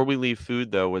 Before we leave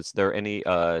food, though, was there any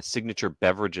signature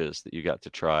beverages that you got to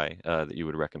try that you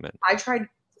would recommend? I tried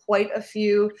quite a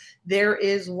few. There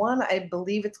is one, I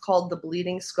believe it's called the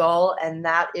Bleeding Skull, and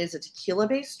that is a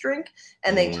tequila-based drink,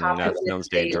 and they top it That with sounds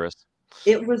dangerous.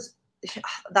 It was.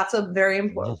 That's a very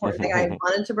important thing I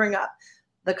wanted to bring up.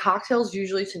 The cocktails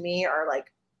usually to me are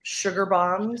like sugar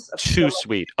bombs of so Too much,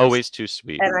 sweet, always too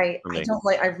sweet and for I me. don't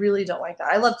like. I really don't like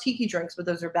that. I love tiki drinks, but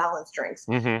those are balanced drinks.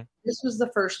 Hmm. This was the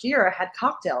first year I had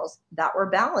cocktails that were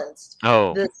balanced.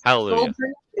 Oh, The hallelujah! skull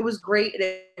drink, it was great.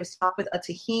 It was topped with a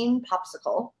tahini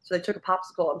popsicle. So they took a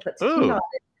popsicle and put tahini Ooh. on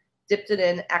it, dipped it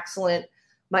in. Excellent.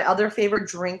 My other favorite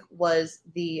drink was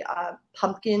the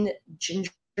pumpkin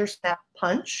ginger snap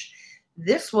punch.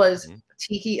 This was Mhm.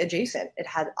 tiki adjacent. It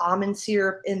had almond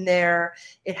syrup in there.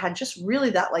 It had just really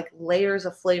that like layers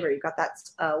of flavor. You got that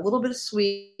little bit of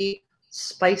sweet,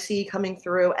 spicy coming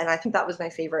through, and I think that was my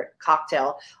favorite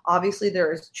cocktail. Obviously,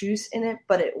 there is juice in it,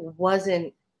 but it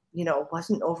wasn't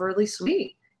overly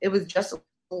sweet. It was just a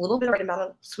little bit right amount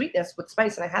of sweetness with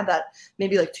spice, and I had that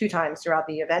maybe like 2 times throughout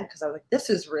the event because I was like, this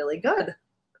is really good.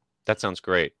 That sounds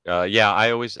great. Yeah,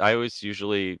 I always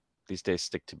usually these days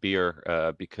stick to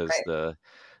beer because Right.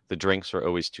 the drinks are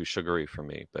always too sugary for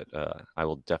me. But I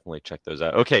will definitely check those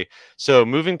out. Okay, so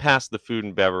moving past the food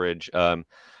and beverage,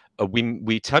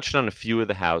 we touched on a few of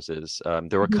the houses.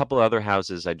 There were a Mhm. couple other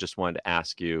houses I just wanted to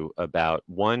ask you about.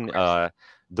 One,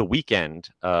 The Weekend.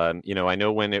 I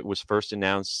know when it was first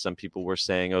announced, some people were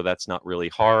saying, "Oh, that's not really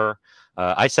horror."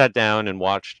 I sat down and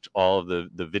watched all of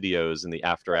the videos in the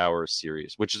After Hours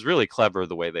series, which is really clever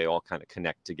the way they all kind of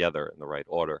connect together in the right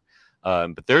order.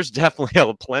 But there's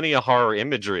definitely plenty of horror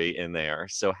imagery in there.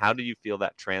 So how do you feel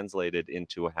that translated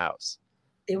into a house?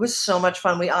 It was so much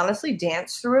fun. We honestly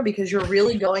danced through it because you're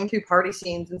really going through party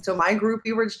scenes. And so my group,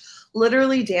 we were just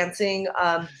literally dancing.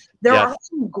 There Yes. are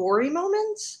some gory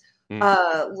moments,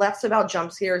 Mm. less about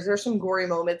jump scares. There's some gory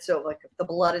moments. So like the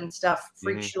blood and stuff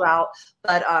freaks you out.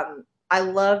 But I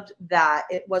loved that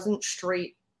it wasn't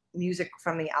straight music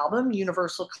from the album.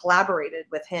 Universal collaborated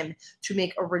with him to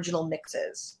make original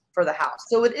mixes for the house.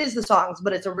 So it is the songs,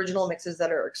 but it's original mixes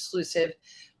that are exclusive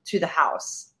to the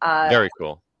house. Very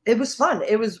cool. It was fun.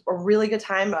 It was a really good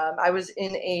time. I was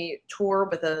in a tour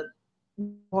with a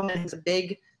woman who's a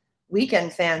big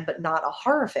Weekend fan, but not a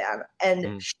horror fan,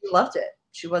 and she loved it.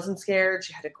 She wasn't scared.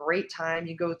 She had a great time.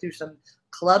 You go through some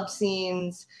club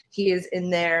scenes. He is in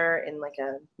there in like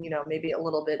a, maybe a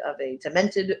little bit of a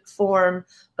demented form,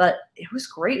 but it was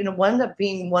great. And it wound up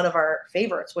being one of our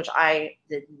favorites, which I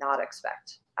did not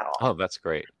expect at all. Oh, that's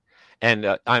great.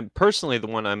 And I'm personally the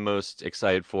one I'm most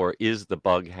excited for is the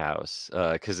Bug House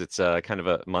because it's kind of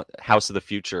a House of the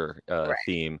Future Right.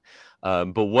 theme.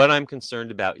 But what I'm concerned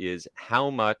about is how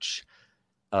much,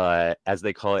 as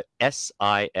they call it,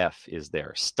 SIF is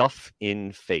there, stuff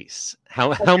in face.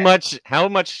 How much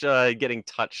getting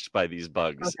touched by these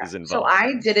bugs is involved? So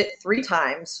I did it 3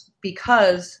 times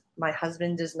because my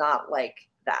husband does not like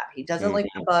that. He doesn't like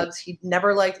the bugs. He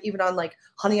never liked, even on like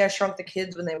Honey, I Shrunk the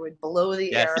Kids when they would blow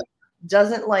the air,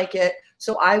 doesn't like it.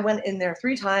 So I went in there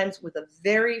 3 times with a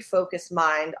very focused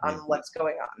mind on what's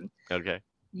going on. Okay.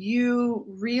 You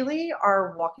really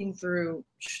are walking through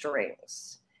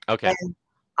strings. Okay. And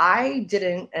I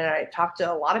didn't, and I talked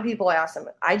to a lot of people, I asked them,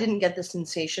 I didn't get the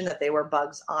sensation that they were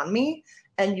bugs on me.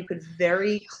 And you could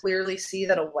very clearly see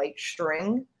that a white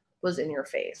string was in your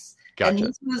face. Gotcha. And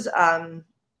this was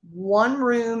one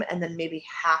room and then maybe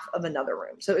half of another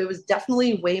room. So it was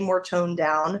definitely way more toned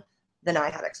down than I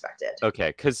had expected. Okay,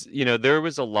 because there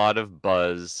was a lot of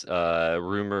buzz,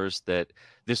 rumors that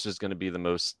this was going to be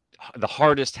the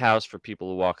hardest house for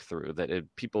people to walk through. That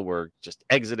people were just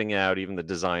exiting out. Even the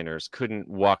designers couldn't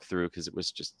walk through because it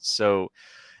was just so.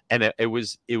 And it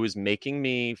was making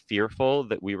me fearful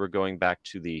that we were going back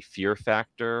to the Fear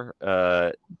Factor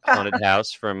haunted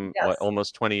house from Yes.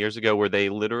 almost 20 years ago, where they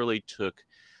literally took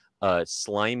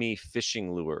slimy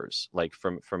fishing lures, like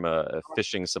from a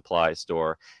fishing supply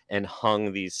store, and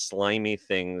hung these slimy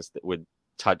things that would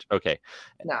touch. Okay,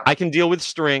 No. I can deal with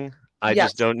string. I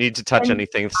Yes. just don't need to touch And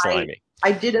anything slimy.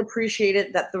 I did appreciate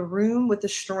it that the room with the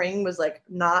string was like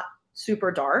not super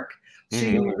dark. So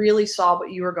you really saw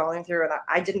what you were going through. And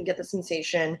I didn't get the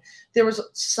sensation. There was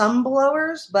some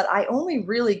blowers, but I only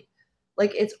really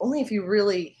it's only if you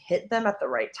really hit them at the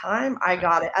right time. I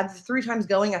got it. At 3 times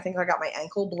going, I think I got my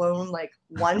ankle blown like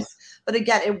once. But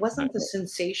again, it wasn't the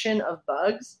sensation of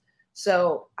bugs.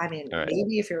 So, I mean, All right.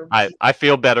 maybe if you're... I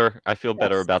feel better. I feel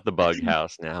better Yes. about the bug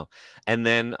house now. And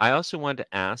then I also wanted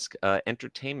to ask,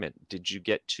 entertainment. Did you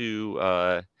get to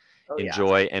Oh, yeah.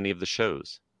 enjoy any of the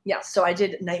shows? Yeah, so I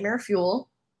did Nightmare Fuel,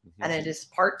 and it is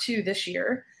part 2 this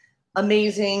year.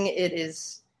 Amazing. It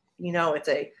is,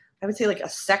 it's I would say like a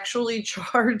sexually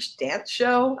charged dance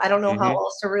show. I don't know how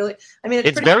else to really, I mean,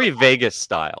 It's pretty very Vegas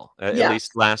style, at Yes.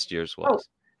 least last year's was. Oh,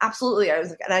 absolutely.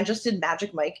 I just did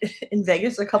Magic Mike in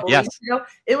Vegas a couple Yes. weeks ago.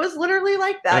 It was literally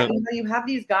like that. Yeah. You have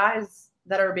these guys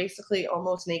that are basically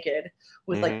almost naked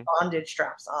with like Mhm. bondage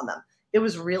straps on them. It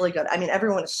was really good. I mean,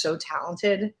 everyone is so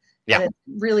talented. Yeah. And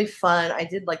it's really fun. I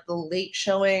did like the late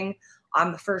showing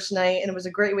on the first night, and it was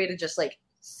a great way to just like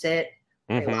sit,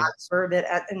 Mhm. relax for a bit.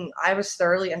 And I was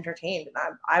thoroughly entertained.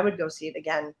 And I would go see it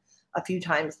again a few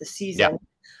times this season. Yeah.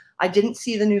 I didn't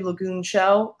see the new Lagoon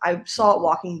show. I saw it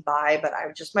walking by, but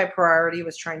my priority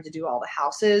was trying to do all the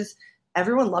houses.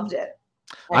 Everyone loved it.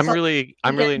 I'm really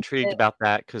Yeah. intrigued about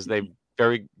that because they've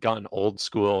very gotten old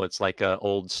school. It's like a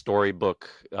old storybook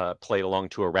played along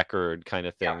to a record kind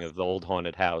of thing Yes. of the old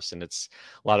haunted house, and it's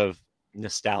a lot of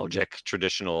nostalgic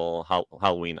traditional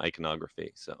Halloween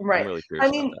iconography. So Right. I'm really curious I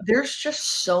mean, about that. there's just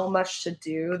so much to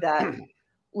do that,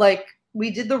 like, we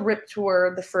did the RIP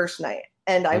tour the first night,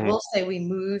 and I Mhm. will say we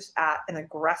moved at an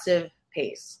aggressive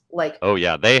pace. Like, Oh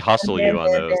yeah, they hustle bam, you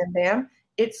on bam, those. bam, bam.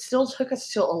 It still took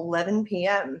us till 11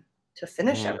 p.m. to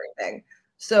finish Mhm. everything.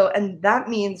 So, and that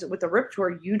means with the RIP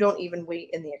tour, you don't even wait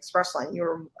in the express line.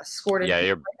 You're escorted Yeah,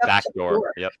 you're right up back to the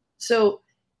door. Yep. So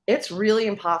it's really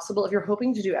impossible. If you're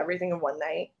hoping to do everything in one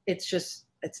night, it's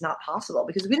not possible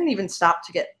because we didn't even stop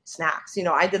to get snacks.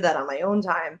 I did that on my own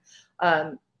time.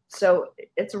 So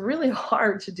it's really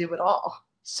hard to do it all.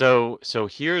 So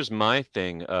here's my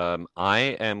thing. I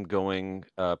am going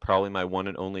probably my one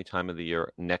and only time of the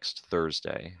year next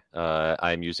Thursday.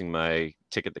 I'm using my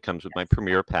ticket that comes with my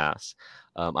Premier Pass.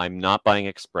 I'm not buying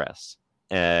Express,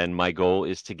 and my goal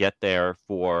is to get there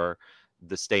for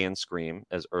the Stay and Scream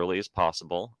as early as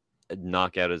possible,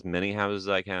 knock out as many houses as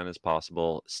I can as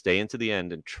possible, stay into the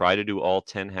end, and try to do all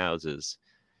 10 houses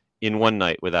in one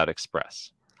night without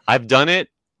Express. I've done it.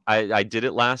 I did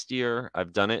it last year.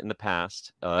 I've done it in the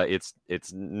past. It's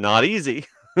not easy.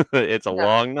 It's a No.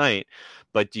 long night.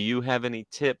 But do you have any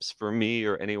tips for me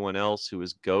or anyone else who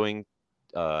is going?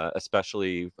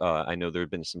 Especially, I know there have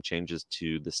been some changes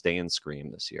to the Stay and Scream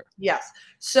this year. Yes.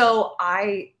 So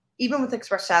even with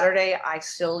Express Saturday, I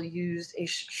still used a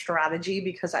strategy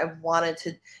because I wanted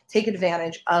to take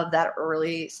advantage of that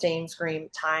early Stay and Scream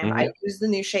time. I used the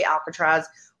new Chez Alcatraz.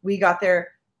 We got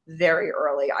there very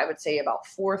early. I would say about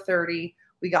 4:30.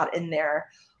 We got in there.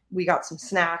 We got some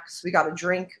snacks. We got a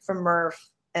drink from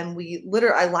Murph. And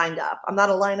I lined up. I'm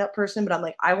not a lineup person, but I'm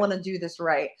like, I want to do this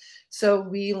right. So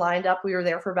we lined up. We were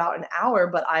there for about an hour,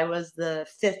 but I was the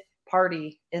 5th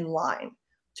party in line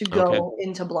to go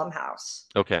into Blumhouse.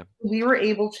 Okay. We were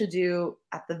able to do,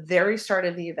 at the very start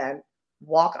of the event,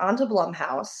 walk onto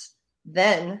Blumhouse.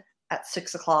 Then at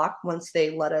 6 o'clock, once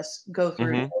they let us go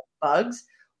through Bugs,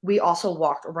 we also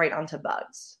walked right onto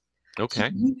Bugs. Okay.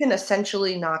 So you can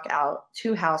essentially knock out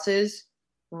 2 houses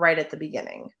right at the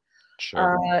beginning.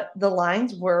 Sure. The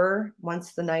lines were,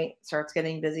 once the night starts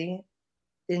getting busy,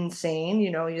 insane.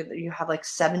 You have like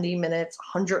 70 minutes,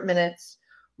 100 minutes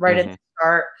right at the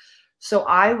start. So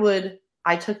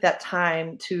I took that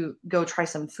time to go try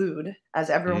some food as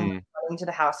everyone was going to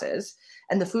the houses,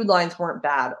 and the food lines weren't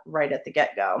bad right at the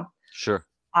get-go. Sure.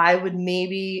 I would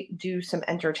maybe do some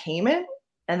entertainment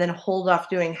and then hold off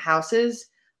doing houses.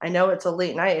 I know it's a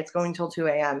late night. It's going till 2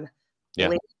 a.m. Yeah.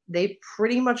 They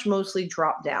pretty much mostly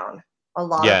drop down a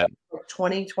lot Yeah. of like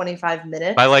 20, 25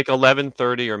 minutes. By like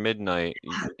 11:30 or midnight,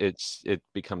 it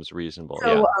becomes reasonable.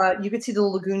 So Yeah. you could see the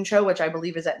Lagoon Show, which I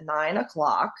believe is at 9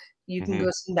 o'clock. You can hmm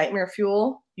go see Nightmare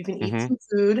Fuel. You can eat hmm some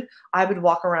food. I would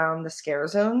walk around the scare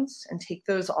zones and take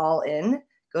those all in.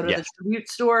 Go to the Yes. tribute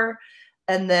store,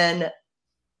 and then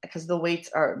because the waits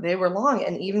they were long,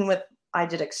 and even with I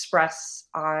did Express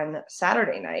on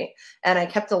Saturday night, and I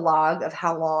kept a log of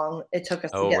how long it took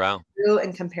us to Oh, get wow. through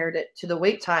and compared it to the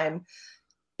wait time.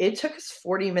 It took us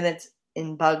 40 minutes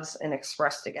in Bugs and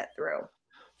Express to get through.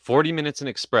 40 minutes in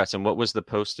Express. And what was the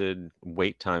posted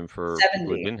wait time for people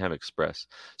who 70. didn't have Express?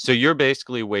 So you're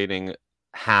basically waiting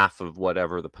half of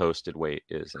whatever the posted wait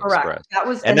is in Correct. Express. That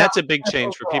was And that's a was big kind of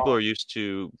change for people who overall. are used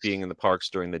to being in the parks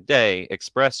during the day.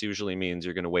 Express usually means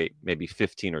you're going to wait maybe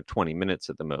 15 or 20 minutes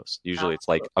at the most. Usually it's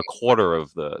like a Absolutely. quarter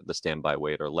of the standby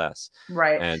wait or less.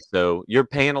 Right. And so you're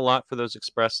paying a lot for those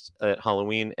Express at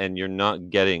Halloween, and you're not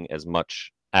getting as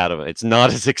much out of it. It's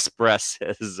not as Express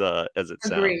as it sounds.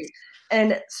 Agreed.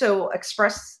 And so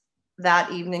Express that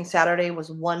evening, Saturday, was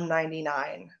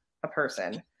 $199 a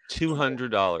person.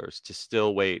 $200 to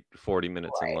still wait 40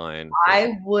 minutes in Right. line.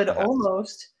 I would the house.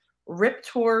 almost Rip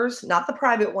Tours, not the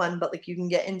private one, but like you can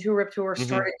get into a Rip Tour,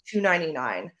 start at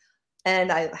 $299. And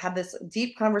I had this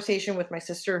deep conversation with my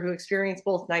sister who experienced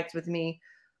both nights with me.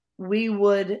 We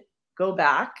would go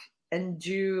back and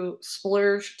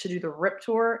splurge to do the Rip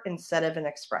Tour instead of an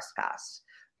Express Pass.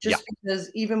 Just because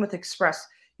even with Express,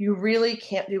 you really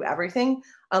can't do everything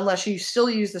unless you still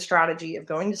use the strategy of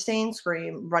going to Stay and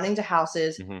Scream, running to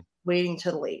houses, waiting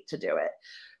till late to do it.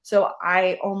 So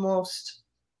I almost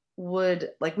would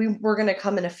we were going to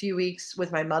come in a few weeks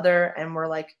with my mother, and we're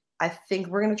like, I think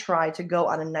we're going to try to go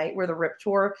on a night where the Rip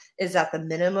Tour is at the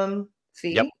minimum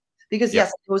fee. Because yes,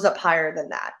 it goes up higher than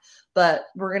that, but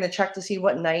we're going to check to see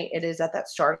what night it is at that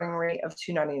starting rate of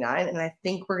 $299, and I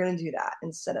think we're going to do that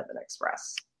instead of an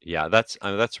Express. Yeah, that's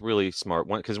really smart.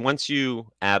 Because once you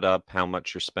add up how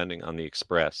much you're spending on the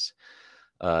Express,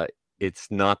 it's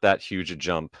not that huge a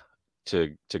jump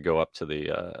to go up to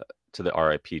the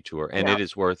RIP tour, and it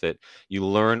is worth it. You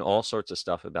learn all sorts of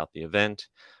stuff about the event.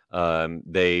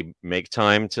 They make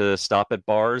time to stop at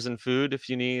bars and food if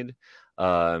you need.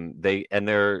 They're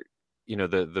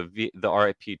the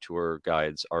RIP tour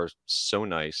guides are so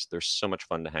nice. They're so much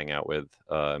fun to hang out with.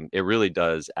 It really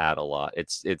does add a lot.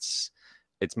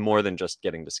 It's more than just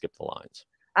getting to skip the lines.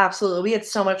 Absolutely. We had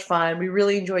so much fun. We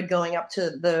really enjoyed going up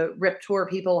to the Rip Tour.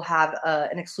 People have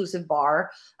an exclusive bar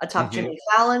atop Jimmy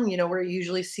Fallon, where you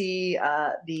usually see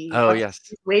the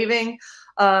waving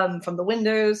from the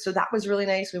windows. So that was really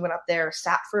nice. We went up there,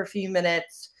 sat for a few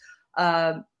minutes.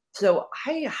 So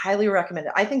I highly recommend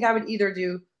it. I think I would either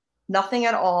do nothing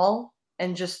at all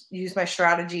and just use my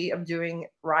strategy of doing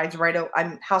rides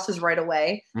houses right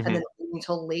away and then waiting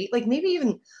until late. Like maybe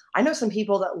even I know some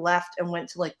people that left and went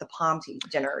to like the Palm to eat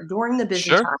dinner during the busy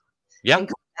time. Yeah. And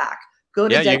come back. Go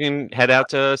to you can head out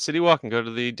to City Walk and go to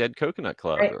the Dead Coconut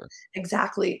Club. Right.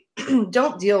 Exactly.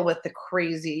 Don't deal with the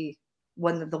crazy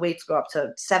when the waits go up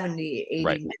to 70,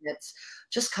 80 minutes.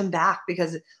 Just come back,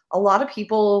 because a lot of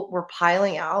people were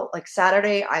piling out. Like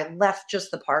Saturday, I left just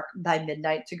the park by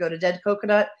midnight to go to Dead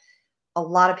Coconut. A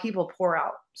lot of people pour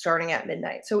out starting at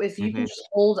midnight. So if you can just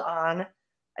hold on,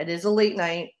 it is a late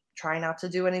night. Try not to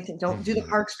do anything. Don't do the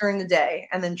parks during the day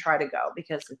and then try to go,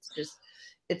 because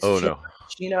it's too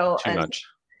much.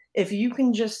 If you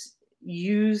can just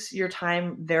use your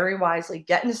time very wisely,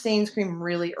 get into Stay and Scream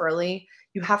really early.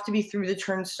 You have to be through the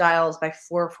turnstiles by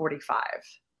 4:45.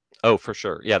 Oh, for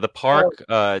sure. Yeah, the park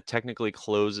technically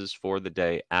closes for the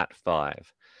day at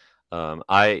 5.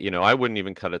 I wouldn't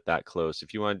even cut it that close.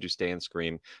 If you want to do Stay and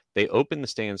Scream, they open the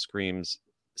Stay and Screams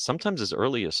sometimes as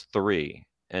early as 3,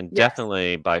 and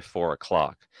definitely by 4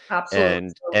 o'clock.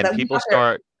 Absolutely. And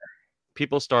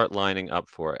people start lining up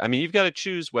for it. I mean, you've got to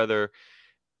choose whether,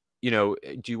 do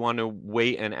you want to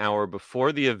wait an hour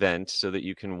before the event so that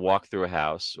you can walk through a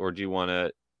house, or do you want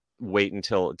to wait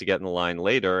to get in the line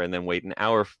later and then wait an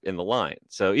hour in the line?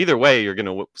 So either way, you're going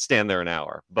to stand there an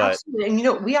hour. But absolutely.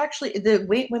 And we actually, the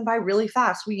wait went by really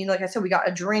fast. We, like I said, we got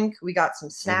a drink, we got some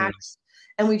snacks,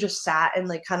 and we just sat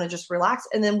and kind of just relaxed.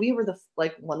 And then we were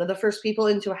one of the first people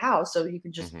into a house, so you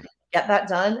could just get that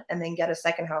done and then get a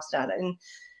second house done. And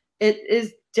it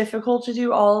is difficult to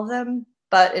do all of them,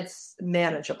 but it's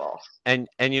manageable. And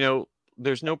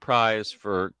there's no prize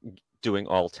for doing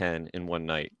all 10 in one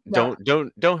night. No.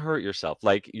 Don't hurt yourself.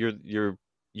 Like you're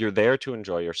there to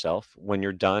enjoy yourself. When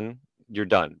you're done, you're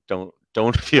done.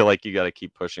 Don't feel like you got to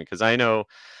keep pushing, because I know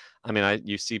I mean,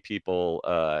 you see people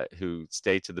who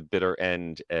stay to the bitter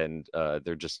end, and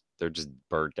they're just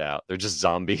burnt out. They're just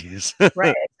zombies.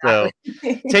 Right. So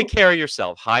Exactly. take care of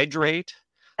yourself. Hydrate.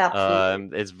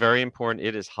 Absolutely. It's very important.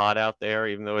 It is hot out there,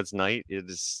 even though it's night. It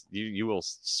is you will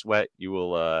sweat. You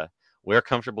will wear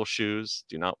comfortable shoes.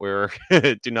 Do not wear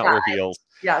wear heels.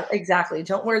 Yeah, exactly.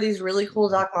 Don't wear these really cool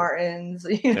Doc Martens.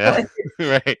 Yeah, Like,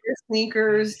 right. your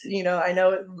sneakers. I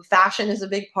know fashion is a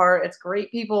big part. It's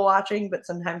great people watching, but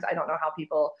sometimes I don't know how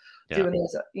people do in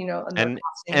those, in their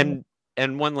costume.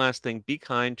 And one last thing: be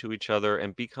kind to each other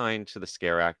and be kind to the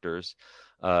scare actors.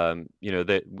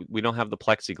 That we don't have the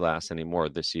plexiglass anymore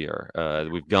this year.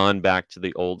 We've gone back to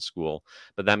the old school,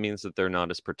 but that means that they're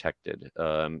not as protected.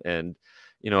 And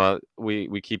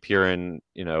we keep hearing,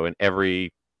 in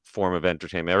every form of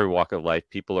entertainment, every walk of life,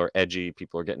 people are edgy,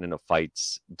 people are getting into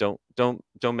fights. Don't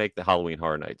make the Halloween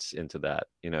Horror Nights into that.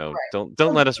 Right. Don't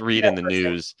let us read in the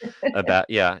news about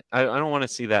I don't want to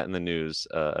see that in the news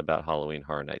about Halloween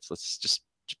Horror Nights. Let's just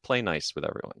play nice with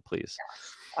everyone, please.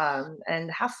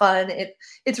 And have fun.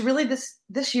 It's really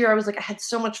this year I was like, I had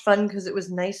so much fun because it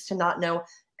was nice to not know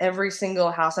every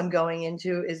single house I'm going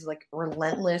into is like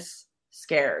relentless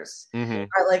scares. Mm-hmm.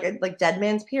 Like Dead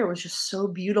Man's Pier was just so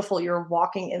beautiful. You're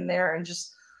walking in there and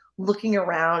just looking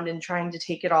around and trying to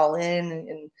take it all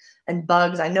in, and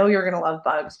Bugs. I know you're gonna love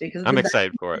Bugs because I'm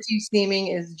excited for it.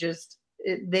 Theming is just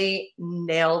they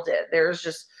nailed it. There's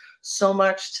just so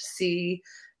much to see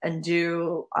and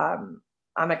do.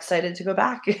 I'm excited to go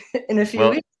back in a few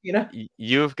weeks.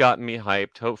 You've gotten me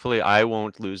hyped. Hopefully, I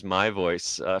won't lose my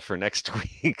voice for next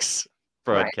week's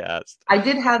broadcast. Right. I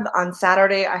did have on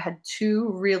Saturday. I had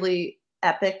 2 really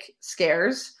epic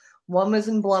scares. One was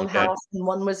in Blumhouse and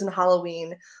one was in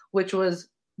Halloween, which was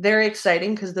very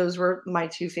exciting because those were my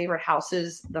 2 favorite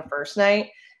houses the first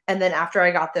night. And then after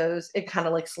I got those, it kind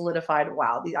of like solidified.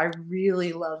 Wow, I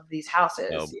really love these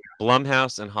houses. No,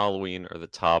 Blumhouse and Halloween are the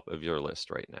top of your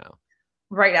list right now.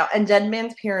 Right now, and Dead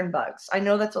Man's Pier and Bugs. I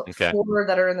know that's 4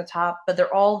 that are in the top, but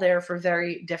they're all there for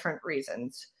very different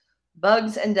reasons.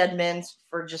 Bugs and Dead Man's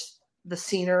for just the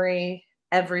scenery,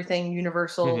 everything.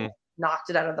 Universal knocked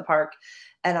it out of the park.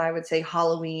 And I would say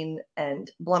Halloween and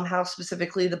Blumhouse,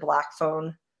 specifically the Black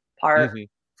Phone part,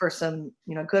 for some,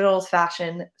 good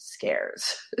old-fashioned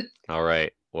scares. All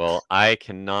right. Well, I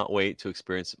cannot wait to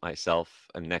experience it myself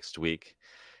next week.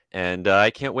 And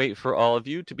I can't wait for all of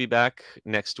you to be back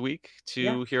next week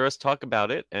to hear us talk about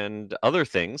it and other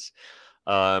things.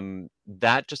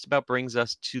 That just about brings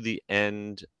us to the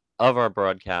end of our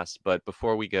broadcast. But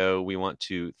before we go, we want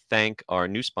to thank our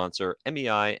new sponsor,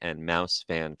 MEI and Mouse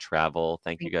Fan Travel.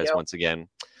 Thank you guys once again.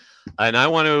 And I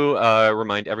want to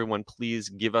remind everyone, please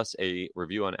give us a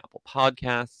review on Apple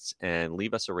Podcasts and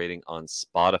leave us a rating on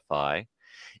Spotify.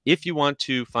 If you want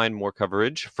to find more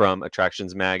coverage from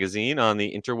Attractions Magazine on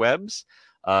the interwebs,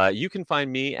 you can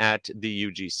find me at the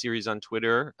UG Series on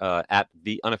Twitter, at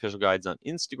The Unofficial Guides on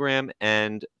Instagram,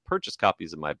 and purchase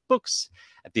copies of my books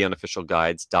at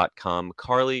theunofficialguides.com.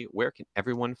 Carly, where can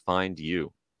everyone find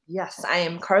you? Yes, I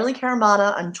am Carly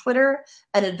Caramata on Twitter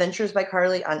and Adventures by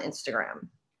Carly on Instagram.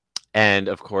 And,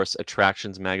 of course,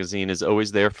 Attractions Magazine is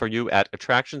always there for you at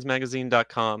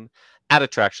attractionsmagazine.com, at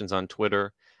Attractions on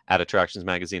Twitter, at Attractions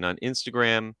Magazine on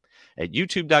Instagram, at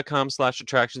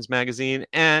youtube.com/attractionsmagazine,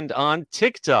 and on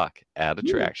TikTok at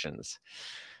Attractions.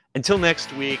 Until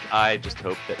next week, I just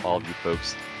hope that all of you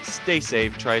folks stay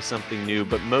safe, try something new,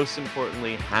 but most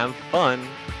importantly, have fun.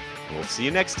 We'll see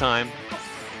you next time.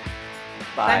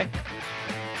 Bye.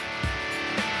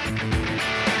 Bye.